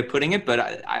sounding way of putting it,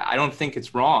 but I don't think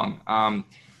it's wrong.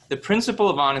 The principle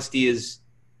of honesty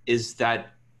is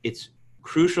that it's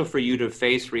crucial for you to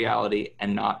face reality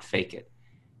and not fake it.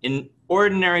 In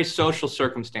ordinary social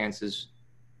circumstances,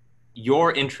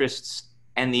 your interests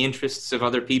and the interests of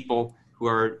other people who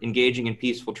are engaging in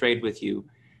peaceful trade with you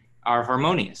are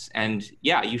harmonious. And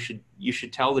yeah, you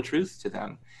should tell the truth to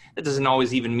them. That doesn't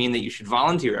always even mean that you should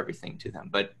volunteer everything to them,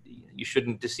 but you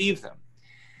shouldn't deceive them.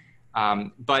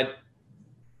 But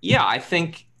yeah, I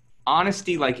think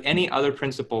honesty, like any other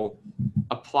principle,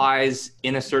 applies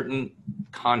in a certain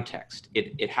context.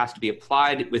 It has to be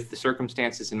applied with the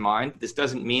circumstances in mind. This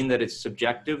doesn't mean that it's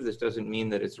subjective. This doesn't mean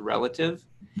that it's relative.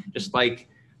 Just like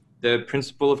the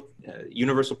principle of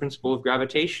universal principle of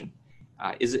gravitation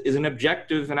is an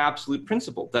objective and absolute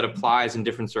principle that applies in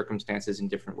different circumstances in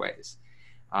different ways.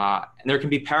 And there can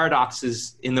be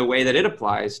paradoxes in the way that it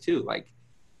applies too. Like,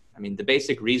 I mean, the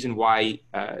basic reason why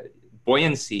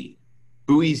buoyancy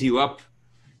buoys you up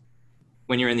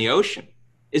when you're in the ocean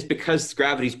is because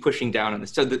gravity's pushing down on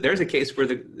this. So there's a case where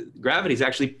the gravity is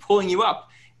actually pulling you up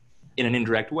in an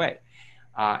indirect way.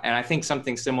 And I think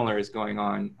something similar is going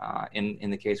on in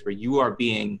the case where you are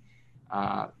being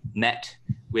met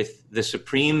with the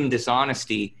supreme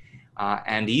dishonesty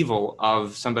and evil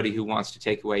of somebody who wants to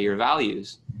take away your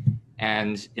values.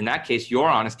 And in that case, your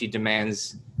honesty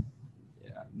demands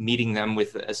meeting them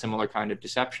with a similar kind of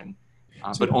deception,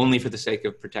 but only for the sake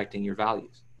of protecting your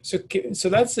values. So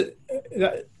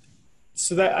that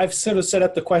I've sort of set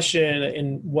up the question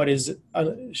in what is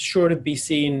sure to be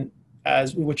seen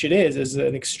as, which it is, as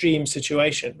an extreme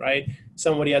situation, right?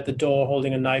 Somebody at the door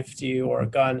holding a knife to you or a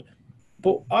gun.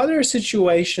 But are there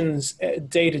situations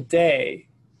day to day,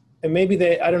 and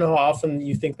maybe I don't know how often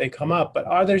you think they come up, but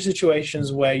are there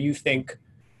situations where you think,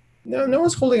 no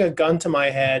one's holding a gun to my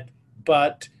head,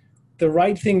 but the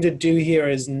right thing to do here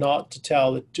is not to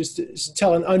tell, just to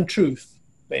tell an untruth,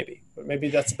 maybe. Or maybe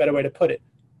that's a better way to put it.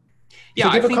 Yeah,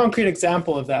 so give a concrete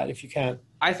example of that if you can.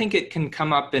 I think it can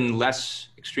come up in less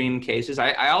extreme cases.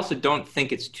 I also don't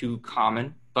think it's too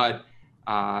common, but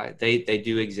they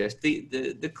do exist.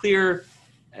 The clear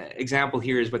example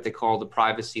here is what they call the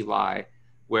privacy lie,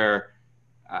 where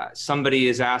somebody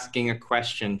is asking a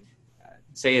question,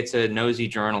 say it's a nosy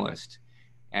journalist,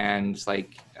 and it's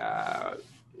like,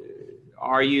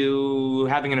 are you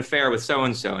having an affair with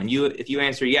so-and-so? And if you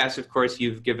answer yes, of course,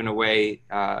 you've given away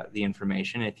the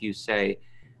information. If you say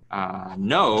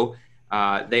no,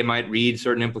 they might read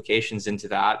certain implications into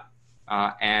that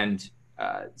and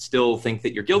still think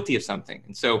that you're guilty of something.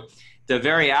 And so the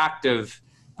very act of,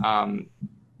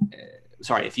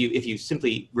 if you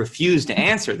simply refuse to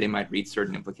answer, they might read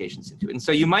certain implications into it. And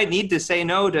so you might need to say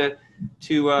no to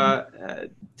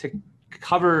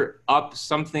cover up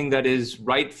something that is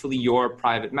rightfully your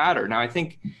private matter. Now, I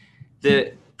think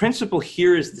the principle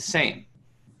here is the same,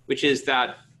 which is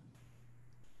that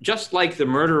just like the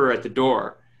murderer at the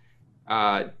door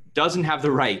doesn't have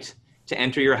the right to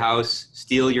enter your house,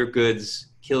 steal your goods,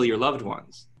 kill your loved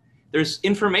ones, there's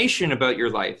information about your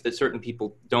life that certain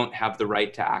people don't have the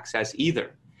right to access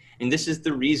either. And this is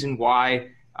the reason why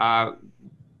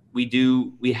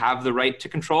we have the right to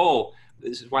control.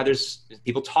 This is why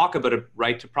people talk about a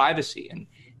right to privacy,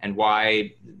 and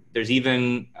why there's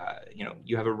even,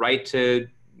 you have a right to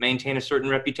maintain a certain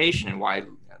reputation, and why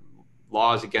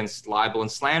laws against libel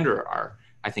and slander are,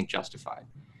 I think, justified.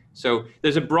 So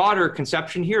there's a broader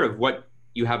conception here of what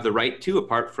you have the right to,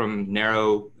 apart from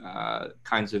narrow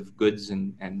kinds of goods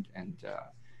and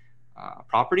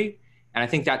property. And I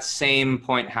think that same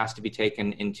point has to be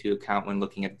taken into account when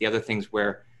looking at the other things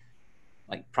where,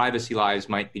 like, privacy lies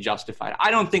might be justified.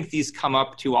 I don't think these come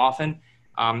up too often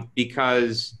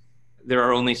because there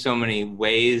are only so many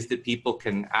ways that people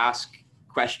can ask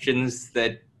questions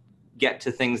that get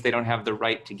to things they don't have the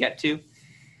right to get to.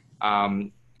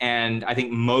 And I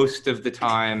think most of the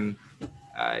time,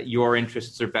 your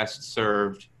interests are best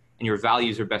served and your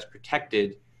values are best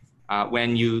protected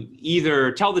when you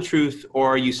either tell the truth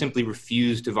or you simply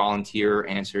refuse to volunteer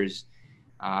answers.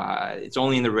 It's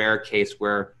only in the rare case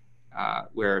where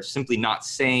simply not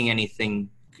saying anything,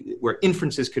 where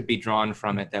inferences could be drawn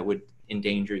from it that would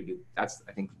endanger you. That's,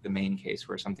 I think, the main case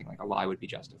where something like a lie would be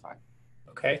justified.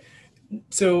 Okay.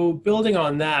 So building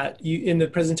on that, in the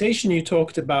presentation, you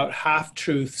talked about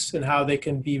half-truths and how they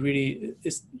can be really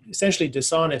essentially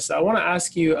dishonest. I want to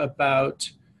ask you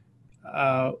about,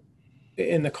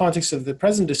 in the context of the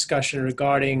present discussion,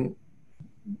 regarding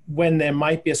when there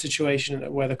might be a situation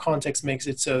where the context makes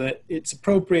it so that it's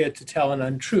appropriate to tell an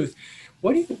untruth.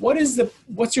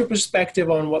 what's your perspective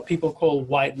on what people call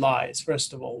white lies?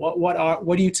 First of all,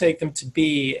 what do you take them to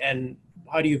be, and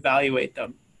how do you evaluate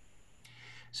them?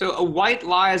 So a white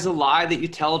lie is a lie that you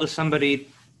tell to somebody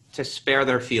to spare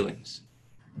their feelings.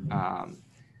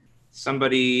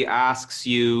 Somebody asks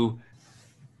you,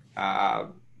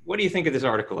 what do you think of this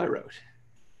article I wrote?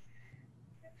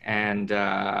 And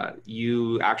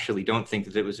you actually don't think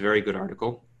that it was a very good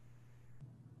article,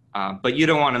 but you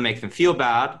don't want to make them feel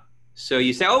bad. So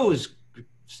you say, oh, it was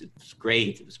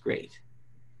great. It was great.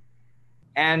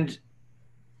 And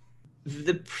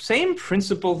the same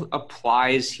principle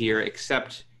applies here,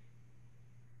 except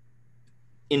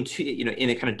in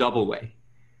a kind of double way,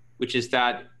 which is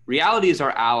that reality is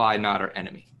our ally, not our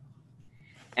enemy.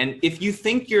 And if you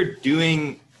think you're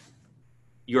doing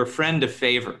your friend a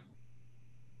favor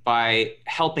by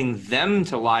helping them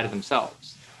to lie to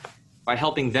themselves, by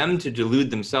helping them to delude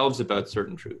themselves about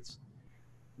certain truths,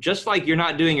 just like you're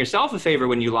not doing yourself a favor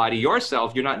when you lie to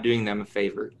yourself, you're not doing them a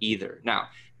favor either. Now,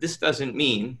 this doesn't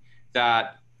mean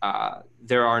that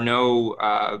there are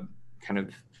no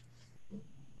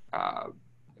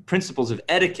principles of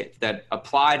etiquette that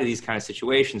apply to these kind of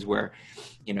situations where,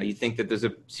 you think that there's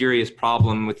a serious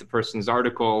problem with the person's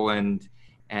article, and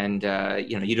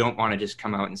you don't want to just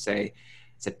come out and say,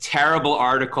 it's a terrible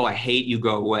article, I hate you,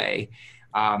 go away.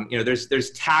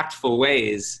 There's tactful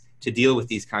ways to deal with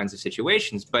these kinds of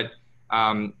situations, but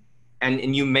and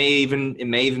it may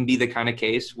even be the kind of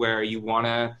case where you want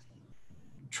to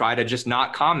try to just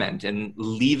not comment and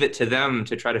leave it to them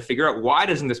to try to figure out, why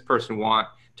doesn't this person want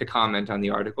to comment on the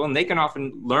article? And they can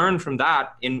often learn from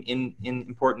that in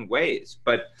important ways.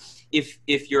 But if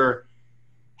you're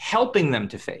helping them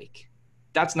to fake,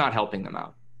 that's not helping them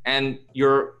out. And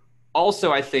you're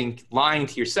also, I think, lying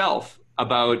to yourself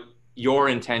about your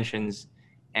intentions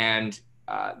and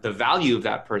the value of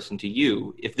that person to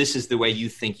you, if this is the way you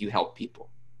think you help people.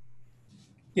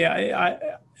 Yeah,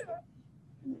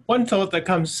 one thought that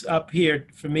comes up here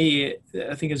for me,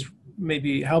 I think is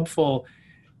maybe helpful,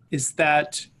 is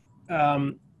that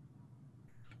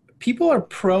people are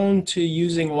prone to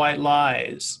using white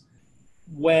lies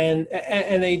and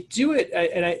they do it,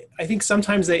 and I think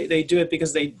sometimes they do it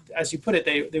because they, as you put it,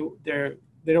 they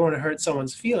don't want to hurt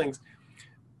someone's feelings,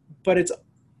 but it's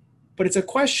a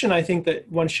question I think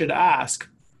that one should ask,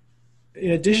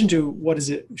 in addition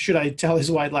to should I tell this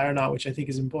white lie or not, which I think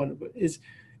is important, but is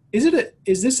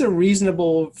this a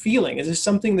reasonable feeling? Is this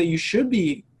something that you should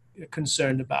be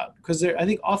concerned about? Because I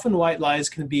think often white lies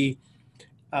can be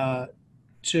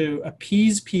to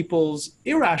appease people's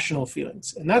irrational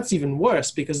feelings, and that's even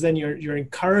worse, because then you're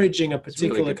encouraging a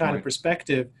particular really kind of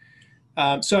perspective.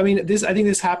 So I mean, I think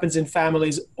this happens in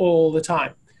families all the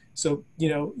time. So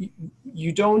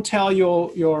you don't tell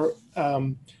your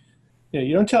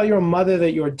mother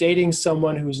that you're dating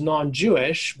someone who's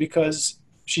non-Jewish because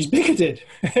she's bigoted,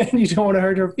 and you don't want to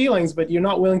hurt her feelings, but you're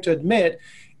not willing to admit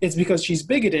it's because she's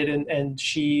bigoted, and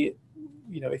she,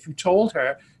 if you told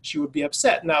her, she would be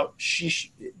upset. Now,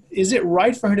 is it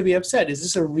right for her to be upset? Is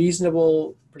this a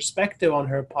reasonable perspective on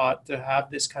her part to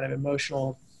have this kind of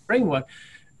emotional framework?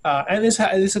 And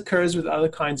this occurs with other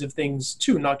kinds of things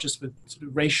too, not just with sort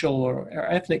of racial or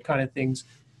ethnic kind of things.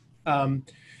 And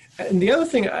the other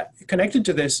thing connected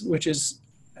to this, which is,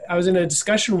 I was in a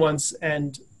discussion once,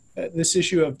 and this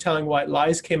issue of telling white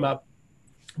lies came up.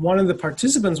 One of the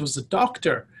participants was a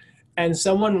doctor, and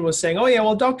someone was saying, oh yeah,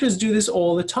 well, doctors do this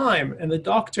all the time. And the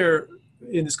doctor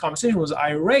in this conversation was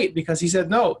irate because he said,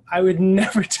 no, I would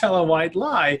never tell a white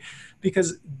lie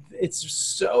because it's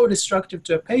so destructive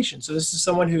to a patient. So this is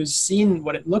someone who's seen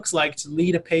what it looks like to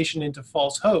lead a patient into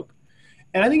false hope.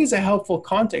 And I think it's a helpful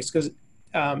context because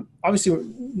obviously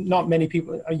not many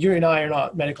people, you and I are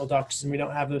not medical doctors and we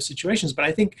don't have those situations, but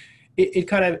I think it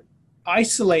kind of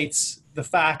isolates the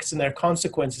facts and their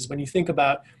consequences when you think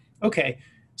about, okay,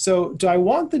 so do I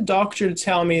want the doctor to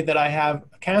tell me that I have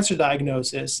a cancer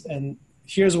diagnosis and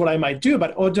here's what I might do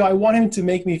about it, or do I want him to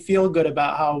make me feel good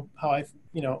about how I,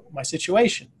 my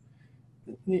situation?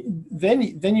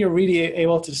 Then you're really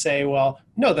able to say, well,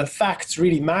 no, the facts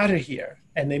really matter here,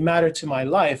 and they matter to my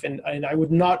life, and I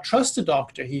would not trust a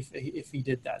doctor if he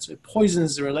did that. So it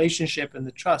poisons the relationship and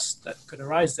the trust that could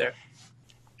arise there.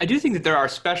 I do think that there are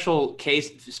special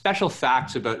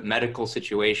facts about medical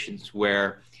situations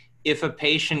where if a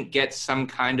patient gets some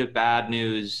kind of bad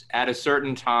news at a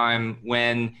certain time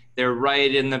when they're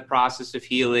right in the process of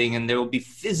healing and there will be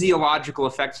physiological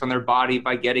effects on their body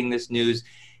by getting this news,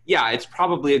 yeah, it's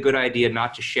probably a good idea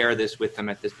not to share this with them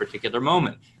at this particular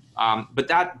moment. But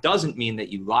that doesn't mean that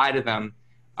you lie to them.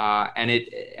 And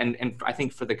I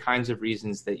think for the kinds of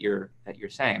reasons that you're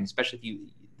saying, especially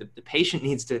if The patient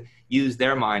needs to use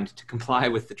their mind to comply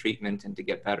with the treatment and to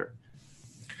get better.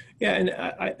 Yeah, and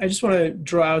I just want to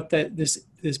draw out that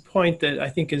this point that I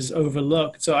think is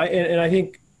overlooked. So I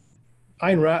think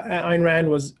Ayn Rand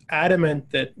was adamant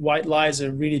that white lies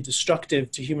are really destructive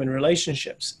to human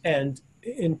relationships, and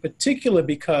in particular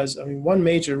because, I mean, one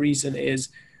major reason is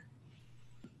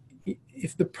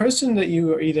if the person that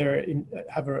you are either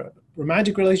have a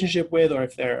romantic relationship with, or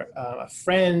if they're a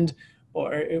friend,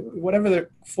 or whatever the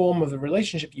form of the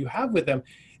relationship you have with them,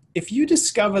 if you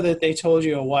discover that they told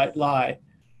you a white lie,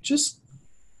 just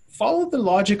follow the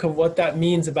logic of what that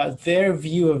means about their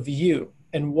view of you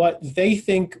and what they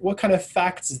think, what kind of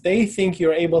facts they think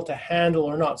you're able to handle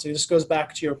or not. So this goes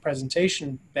back to your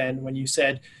presentation, Ben, when you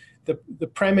said the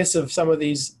premise of some of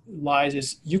these lies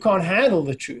is you can't handle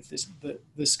the truth,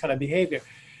 this kind of behavior.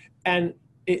 And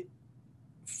it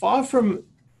far from,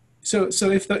 so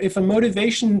if a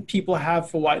motivation people have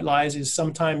for white lies is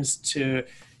sometimes to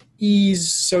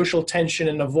ease social tension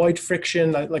and avoid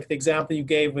friction, like the example you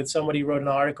gave with somebody who wrote an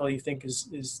article you think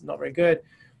is not very good.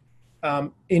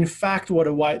 In fact, what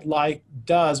a white lie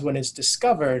does when it's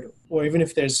discovered, or even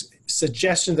if there's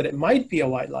suggestion that it might be a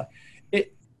white lie,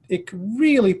 it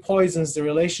really poisons the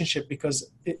relationship, because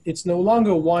it's no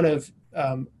longer one of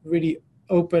really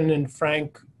open and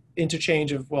frank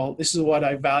interchange of, well, this is what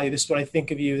I value, this is what I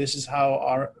think of you, this is how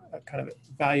our kind of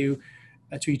value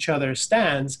to each other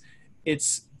stands. I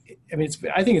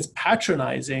think it's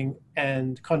patronizing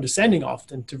and condescending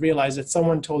often to realize that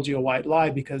someone told you a white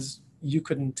lie because you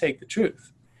couldn't take the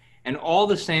truth. And all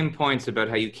the same points about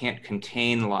how you can't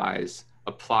contain lies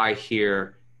apply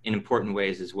here in important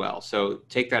ways as well. So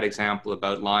take that example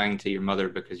about lying to your mother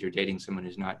because you're dating someone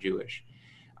who's not Jewish.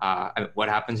 What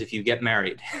happens if you get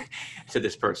married to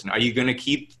this person? Are you going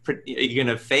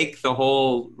to fake the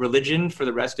whole religion for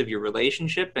the rest of your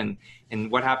relationship? And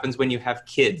what happens when you have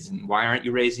kids? And why aren't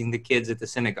you raising the kids at the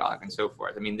synagogue and so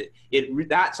forth? I mean,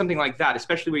 that's something like that,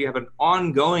 especially where you have an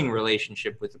ongoing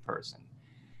relationship with the person,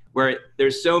 where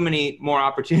there's so many more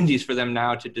opportunities for them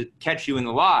now to catch you in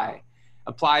the lie,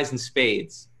 applies in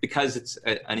spades because it's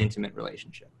an intimate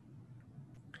relationship.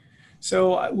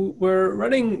 So we're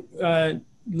running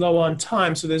low on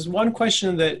time. So there's one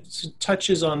question that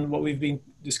touches on what we've been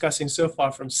discussing so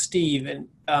far from Steve, and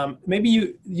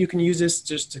maybe you can use this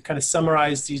just to kind of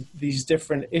summarize these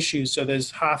different issues. So there's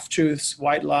half-truths,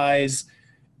 white lies,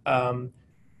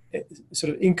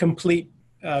 sort of incomplete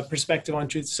perspective on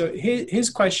truth. So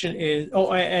his question is,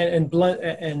 and blunt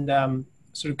and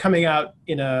sort of coming out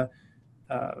in a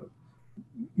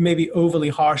maybe overly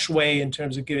harsh way in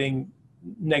terms of giving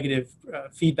negative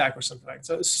feedback or something like that.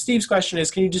 So Steve's question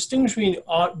is, can you distinguish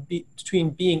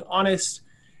between being honest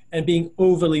and being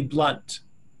overly blunt?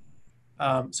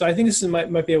 So I think this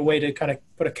might be a way to kind of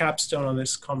put a capstone on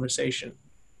this conversation.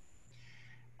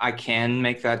 I can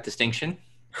make that distinction,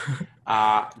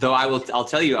 though I'll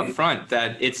tell you up front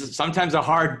that it's sometimes a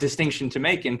hard distinction to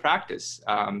make in practice,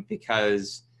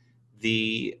 because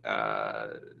the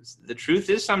truth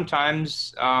is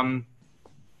sometimes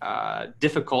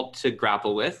difficult to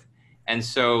grapple with. And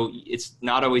so it's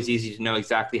not always easy to know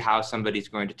exactly how somebody's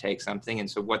going to take something. And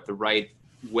so what the right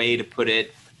way to put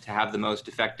it to have the most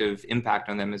effective impact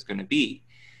on them is going to be.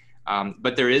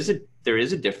 But there is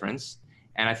a difference.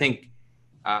 And I think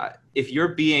if you're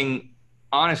being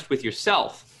honest with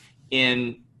yourself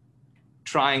in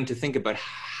trying to think about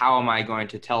how am I going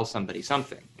to tell somebody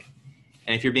something,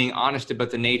 and if you're being honest about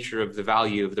the nature of the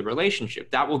value of the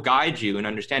relationship, that will guide you in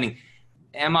understanding,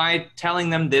 am I telling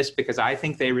them this because I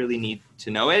think they really need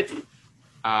to know it?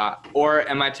 Or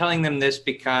am I telling them this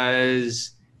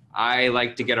because I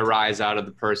like to get a rise out of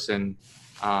the person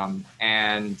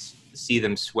and see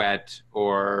them sweat,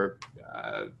 or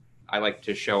I like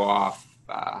to show off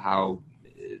how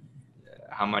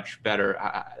much better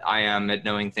I am at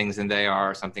knowing things than they are,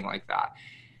 or something like that.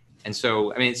 And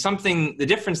so, I mean, the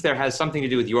difference there has something to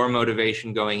do with your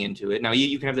motivation going into it. Now,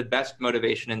 you can have the best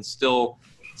motivation and still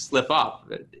slip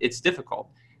up. It's difficult,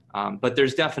 but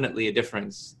there's definitely a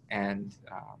difference. And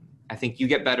I think you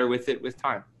get better with it with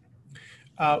time.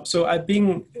 So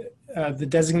being the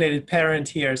designated parent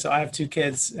here, so I have two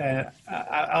kids.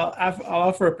 I'll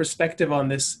offer a perspective on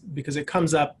this because it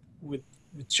comes up with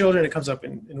children, it comes up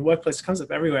in the workplace, it comes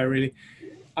up everywhere, really.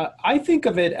 I think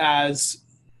of it as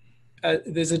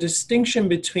there's a distinction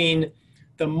between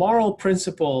the moral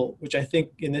principle, which I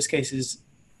think in this case is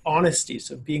honesty,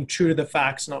 so being true to the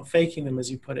facts, not faking them,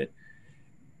 as you put it,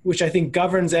 which I think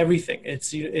governs everything.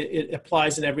 It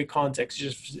applies in every context,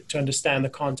 just to understand the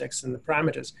context and the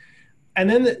parameters. And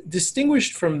then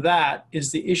distinguished from that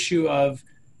is the issue of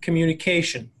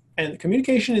communication. And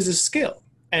communication is a skill.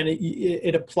 and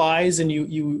it applies, and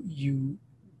you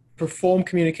perform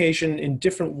communication in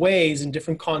different ways, in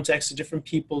different contexts, to different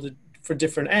people, for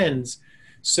different ends.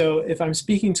 So if I'm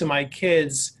speaking to my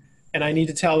kids and I need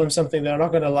to tell them something they're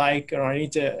not going to like, or I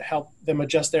need to help them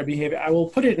adjust their behavior, I will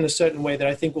put it in a certain way that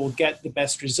I think will get the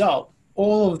best result.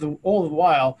 All the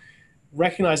while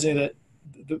recognizing that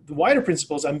the wider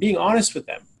principles, I'm being honest with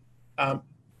them.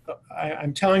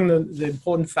 I'm telling them the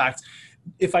important facts.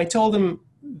 If I told them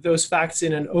those facts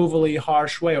in an overly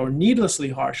harsh way or needlessly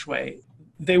harsh way,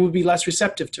 they would be less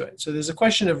receptive to it. So there's a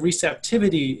question of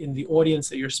receptivity in the audience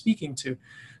that you're speaking to.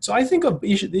 So I think of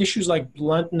the issues like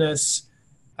bluntness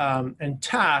and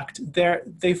tact,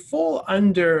 they fall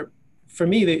under, for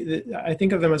me, I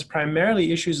think of them as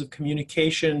primarily issues of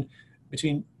communication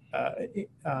between,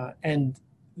 and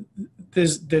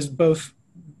there's both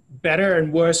better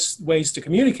and worse ways to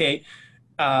communicate,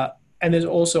 and there's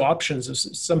also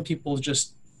options. Some people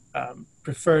just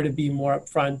prefer to be more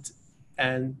upfront,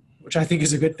 and which I think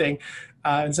is a good thing,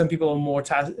 and some people are more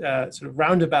sort of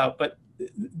roundabout. But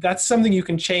that's something you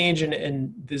can change,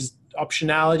 and there's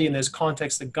optionality and there's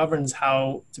context that governs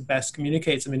how to best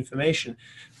communicate some information.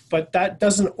 But that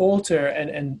doesn't alter,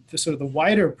 and the sort of the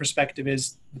wider perspective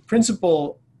is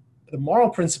the moral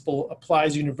principle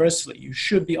applies universally. You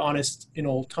should be honest in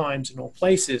all times, in all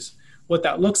places. What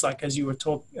that looks like, as you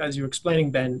were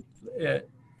explaining, Ben,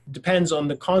 depends on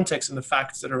the context and the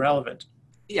facts that are relevant.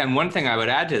 Yeah, and one thing I would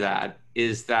add to that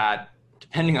is that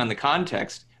depending on the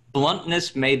context,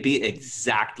 bluntness may be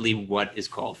exactly what is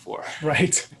called for.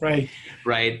 Right.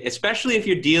 Especially if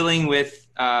you're dealing with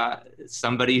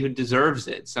somebody who deserves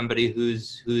it, somebody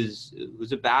who's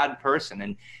a bad person,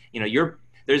 and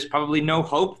there's probably no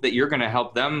hope that you're going to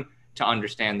help them to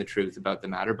understand the truth about the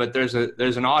matter. But there's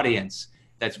an audience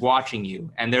that's watching you,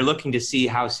 and they're looking to see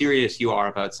how serious you are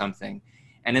about something.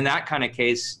 And in that kind of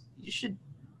case, you should,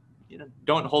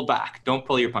 don't hold back, don't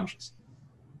pull your punches.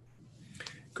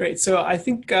 Great. So I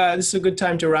think this is a good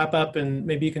time to wrap up, and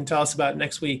maybe you can tell us about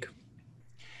next week.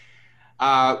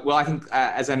 Well, I think,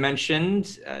 as I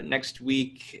mentioned, next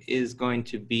week is going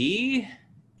to be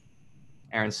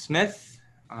Aaron Smith,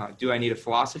 Do I Need a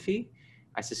Philosophy?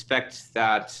 I suspect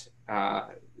that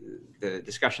the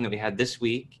discussion that we had this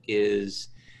week is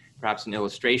perhaps an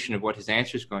illustration of what his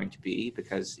answer is going to be,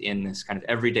 because in this kind of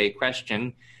everyday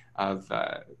question of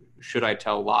should I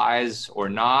tell lies or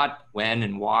not, when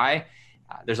and why,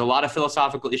 there's a lot of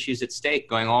philosophical issues at stake,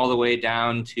 going all the way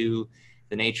down to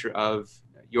the nature of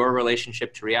your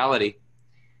relationship to reality.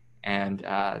 And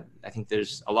I think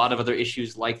there's a lot of other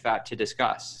issues like that to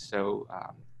discuss. So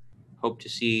hope to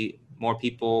see more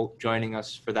people joining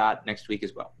us for that next week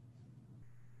as well.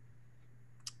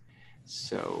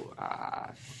 So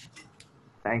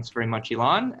thanks very much,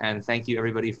 Elon, and thank you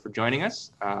everybody for joining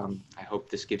us. I hope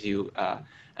this gives you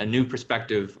a new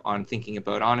perspective on thinking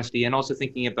about honesty, and also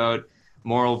thinking about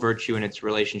moral virtue and its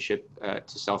relationship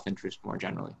to self-interest more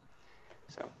generally.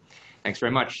 So thanks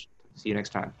very much. See you next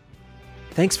time.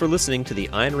 Thanks for listening to the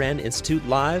Ayn Rand Institute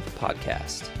Live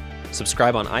podcast.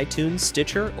 Subscribe on iTunes,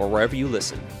 Stitcher, or wherever you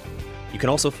listen. You can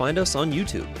also find us on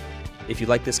YouTube. If you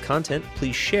like this content,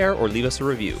 please share or leave us a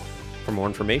review. For more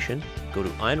information, go to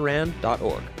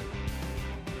aynrand.org.